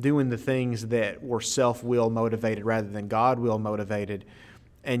from doing the things that were self-will motivated rather than God-will motivated,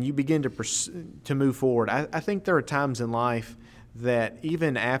 and you begin to move forward, I think there are times in life that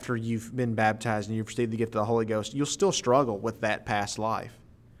even after you've been baptized and you've received the gift of the Holy Ghost, you'll still struggle with that past life.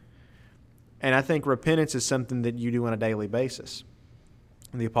 And I think repentance is something that you do on a daily basis.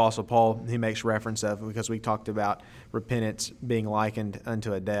 The Apostle Paul, he makes reference of, because we talked about repentance being likened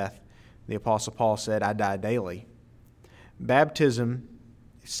unto a death. The Apostle Paul said, I die daily. Baptism,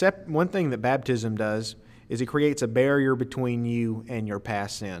 one thing that baptism does is it creates a barrier between you and your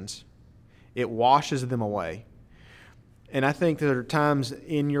past sins. It washes them away. And I think there are times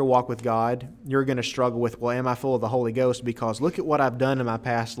in your walk with God, you're going to struggle with, well, am I full of the Holy Ghost? Because look at what I've done in my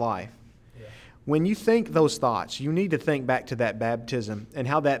past life. When you think those thoughts, you need to think back to that baptism and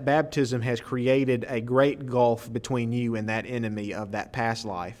how that baptism has created a great gulf between you and that enemy of that past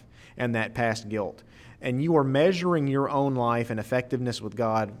life and that past guilt. And you are measuring your own life and effectiveness with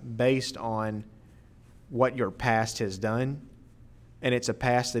God based on what your past has done, and it's a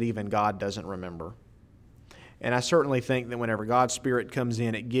past that even God doesn't remember. And I certainly think that whenever God's Spirit comes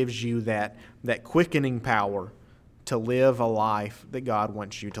in, it gives you that quickening power to live a life that God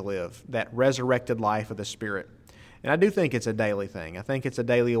wants you to live, that resurrected life of the Spirit. And I do think it's a daily thing. I think it's a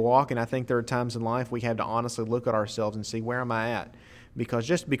daily walk, and I think there are times in life we have to honestly look at ourselves and see, where am I at? Because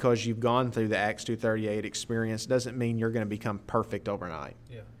just because you've gone through the Acts 2:38 experience doesn't mean you're going to become perfect overnight.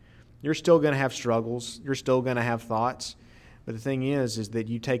 Yeah. You're still going to have struggles. You're still going to have thoughts. But the thing is that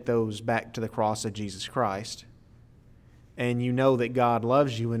you take those back to the cross of Jesus Christ, and you know that God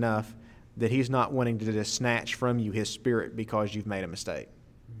loves you enough that He's not wanting to just snatch from you His Spirit because you've made a mistake.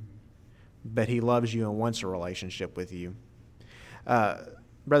 Mm-hmm. But He loves you and wants a relationship with you.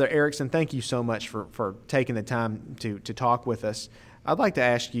 Brother Erickson, thank you so much for taking the time to talk with us. I'd like to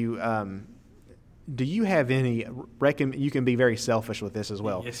ask you, do you have any you can be very selfish with this as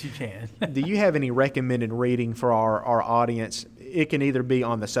well. Yes, you can. Do you have any recommended reading for our audience? It can either be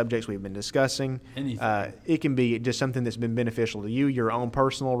on the subjects we've been discussing. Anything. It can be just something that's been beneficial to you, your own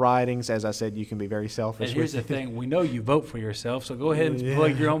personal writings. As I said, you can be very selfish. And here's the thing. We know you vote for yourself, so go ahead and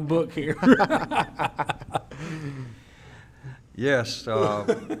plug your own book here. Yes. I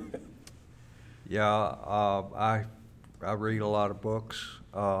read a lot of books.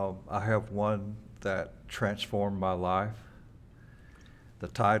 I have one that transformed my life. The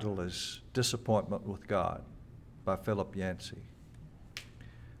title is Disappointment with God by Philip Yancey.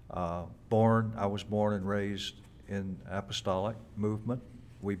 I was born and raised in apostolic movement.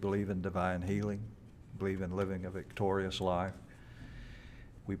 We believe in divine healing, believe in living a victorious life.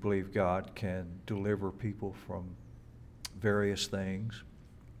 We believe God can deliver people from various things.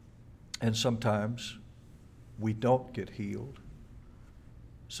 And sometimes we don't get healed.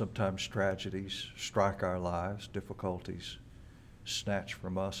 Sometimes tragedies strike our lives, difficulties snatch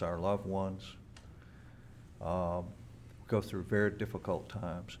from us our loved ones. Go through very difficult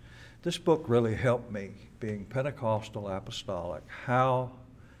times. This book really helped me, being Pentecostal apostolic. How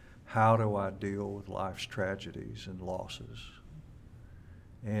do I deal with life's tragedies and losses?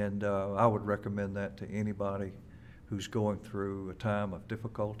 And I would recommend that to anybody who's going through a time of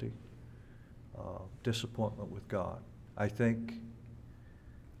difficulty, disappointment with God. I think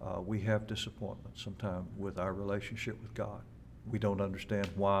we have disappointment sometimes with our relationship with God. We don't understand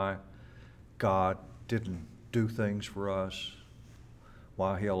why God didn't do things for us,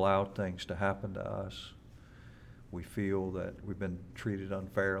 why He allowed things to happen to us. We feel that we've been treated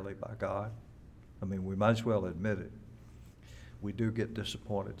unfairly by God. I mean, we might as well admit it. We do get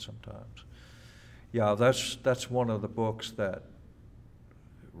disappointed sometimes. Yeah, that's one of the books that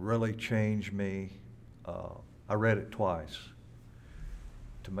really changed me. I read it twice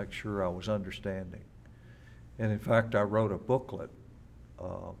to make sure I was understanding. And in fact, I wrote a booklet.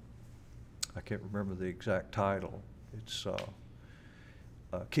 I can't remember the exact title. It's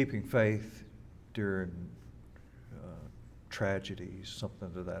Keeping Faith During Tragedies,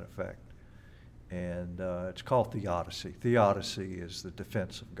 something to that effect. And it's called Theodicy. Theodicy is the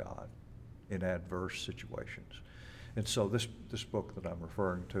defense of God in adverse situations. And so this book that I'm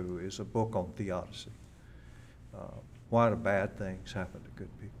referring to is a book on theodicy. Why do bad things happen to good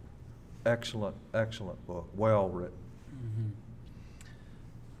people? Excellent, excellent book, well written. Mm-hmm.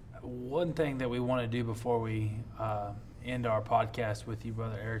 One thing that we want to do before we end our podcast with you,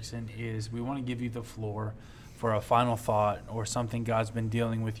 Brother Erickson, is we want to give you the floor for a final thought or something God's been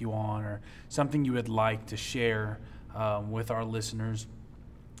dealing with you on, or something you would like to share with our listeners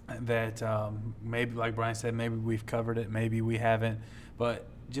that maybe, like Brian said, maybe we've covered it, maybe we haven't, but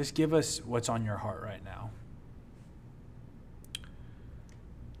just give us what's on your heart right now.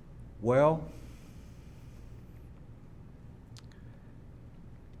 Well,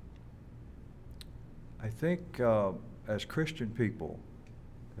 I think as Christian people,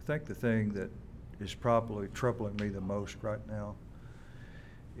 I think the thing that is probably troubling me the most right now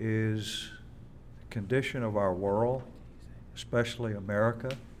is the condition of our world, especially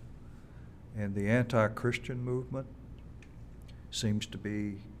America, and the anti-Christian movement seems to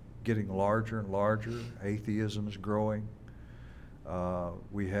be getting larger and larger. Atheism is growing.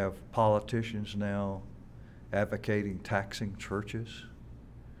 We have politicians now advocating taxing churches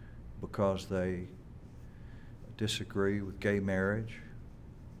because they disagree with gay marriage.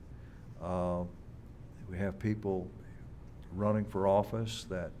 We have people running for office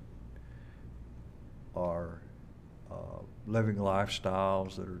that are living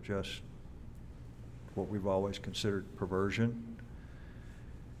lifestyles that are just what we've always considered perversion.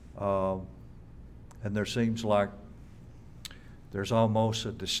 And there seems like there's almost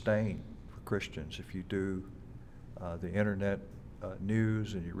a disdain for Christians. If you do the internet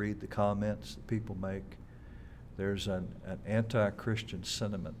news and you read the comments that people make, there's an anti-Christian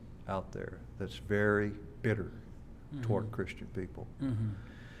sentiment out there that's very bitter toward Christian people. Mm-hmm.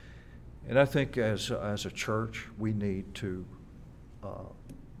 And I think as a church, we need to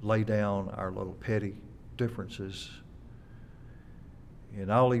lay down our little petty differences.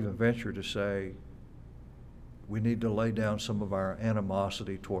 And I'll even venture to say we need to lay down some of our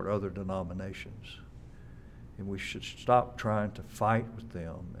animosity toward other denominations. And we should stop trying to fight with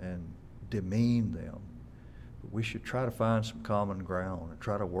them and demean them. But we should try to find some common ground and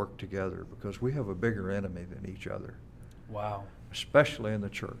try to work together, because we have a bigger enemy than each other. Wow. Especially in the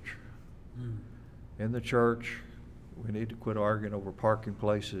church. Mm. In the church, we need to quit arguing over parking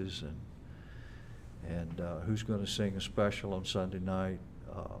places and who's going to sing a special on Sunday night.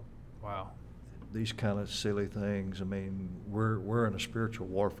 Wow. These kind of silly things. I mean, we're in a spiritual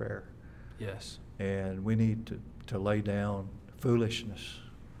warfare. Yes. And we need to lay down foolishness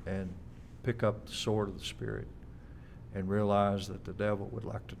and pick up the sword of the Spirit and realize that the devil would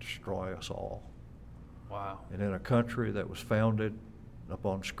like to destroy us all. Wow. And in a country that was founded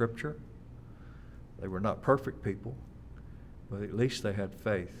upon Scripture, they were not perfect people, but at least they had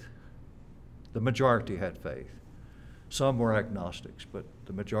faith. The majority had faith. Some were agnostics, but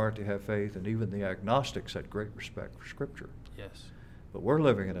the majority had faith, and even the agnostics had great respect for Scripture. Yes. But we're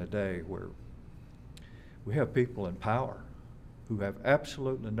living in a day where we have people in power who have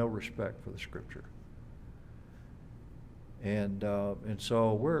absolutely no respect for the Scripture. And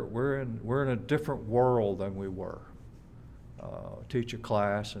so we're in a different world than we were. Teach a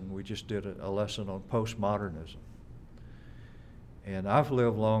class, and we just did a lesson on postmodernism. And I've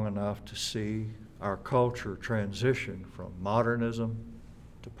lived long enough to see our culture transition from modernism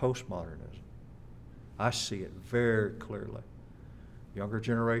to postmodernism. I see it very clearly. Younger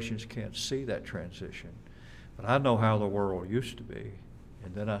generations can't see that transition, but I know how the world used to be,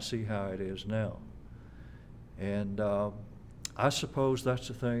 and then I see how it is now. And I suppose that's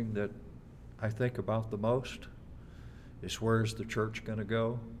the thing that I think about the most, is where's the church going to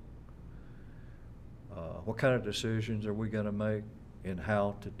go? What kind of decisions are we going to make in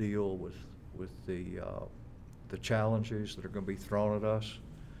how to deal with the challenges that are going to be thrown at us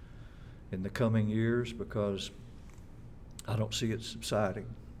in the coming years, because I don't see it subsiding.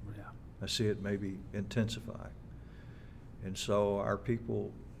 Yeah. I see it maybe intensifying. And so our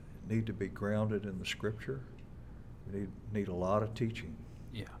people need to be grounded in the Scripture. We need a lot of teaching.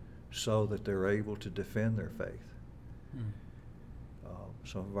 Yeah. So that they're able to defend their faith.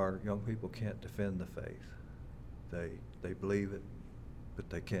 Some of our young people can't defend the faith. They believe it,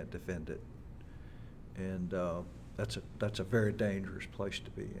 but they can't defend it. And that's a very dangerous place to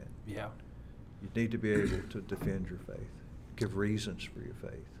be in. Yeah. You need to be able to defend your faith, give reasons for your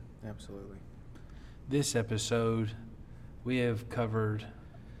faith. Absolutely. This episode, we have covered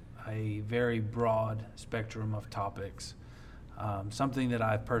a very broad spectrum of topics. Something that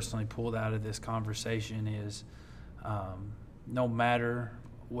I've personally pulled out of this conversation is no matter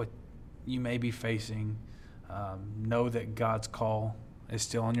what you may be facing, know that God's call is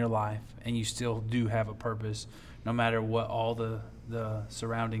still on your life, and you still do have a purpose, no matter what all the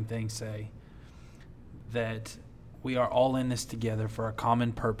surrounding things say. That we are all in this together for a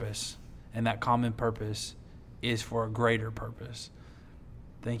common purpose, and that common purpose is for a greater purpose.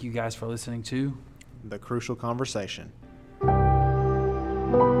 Thank you guys for listening to The Crucial Conversation.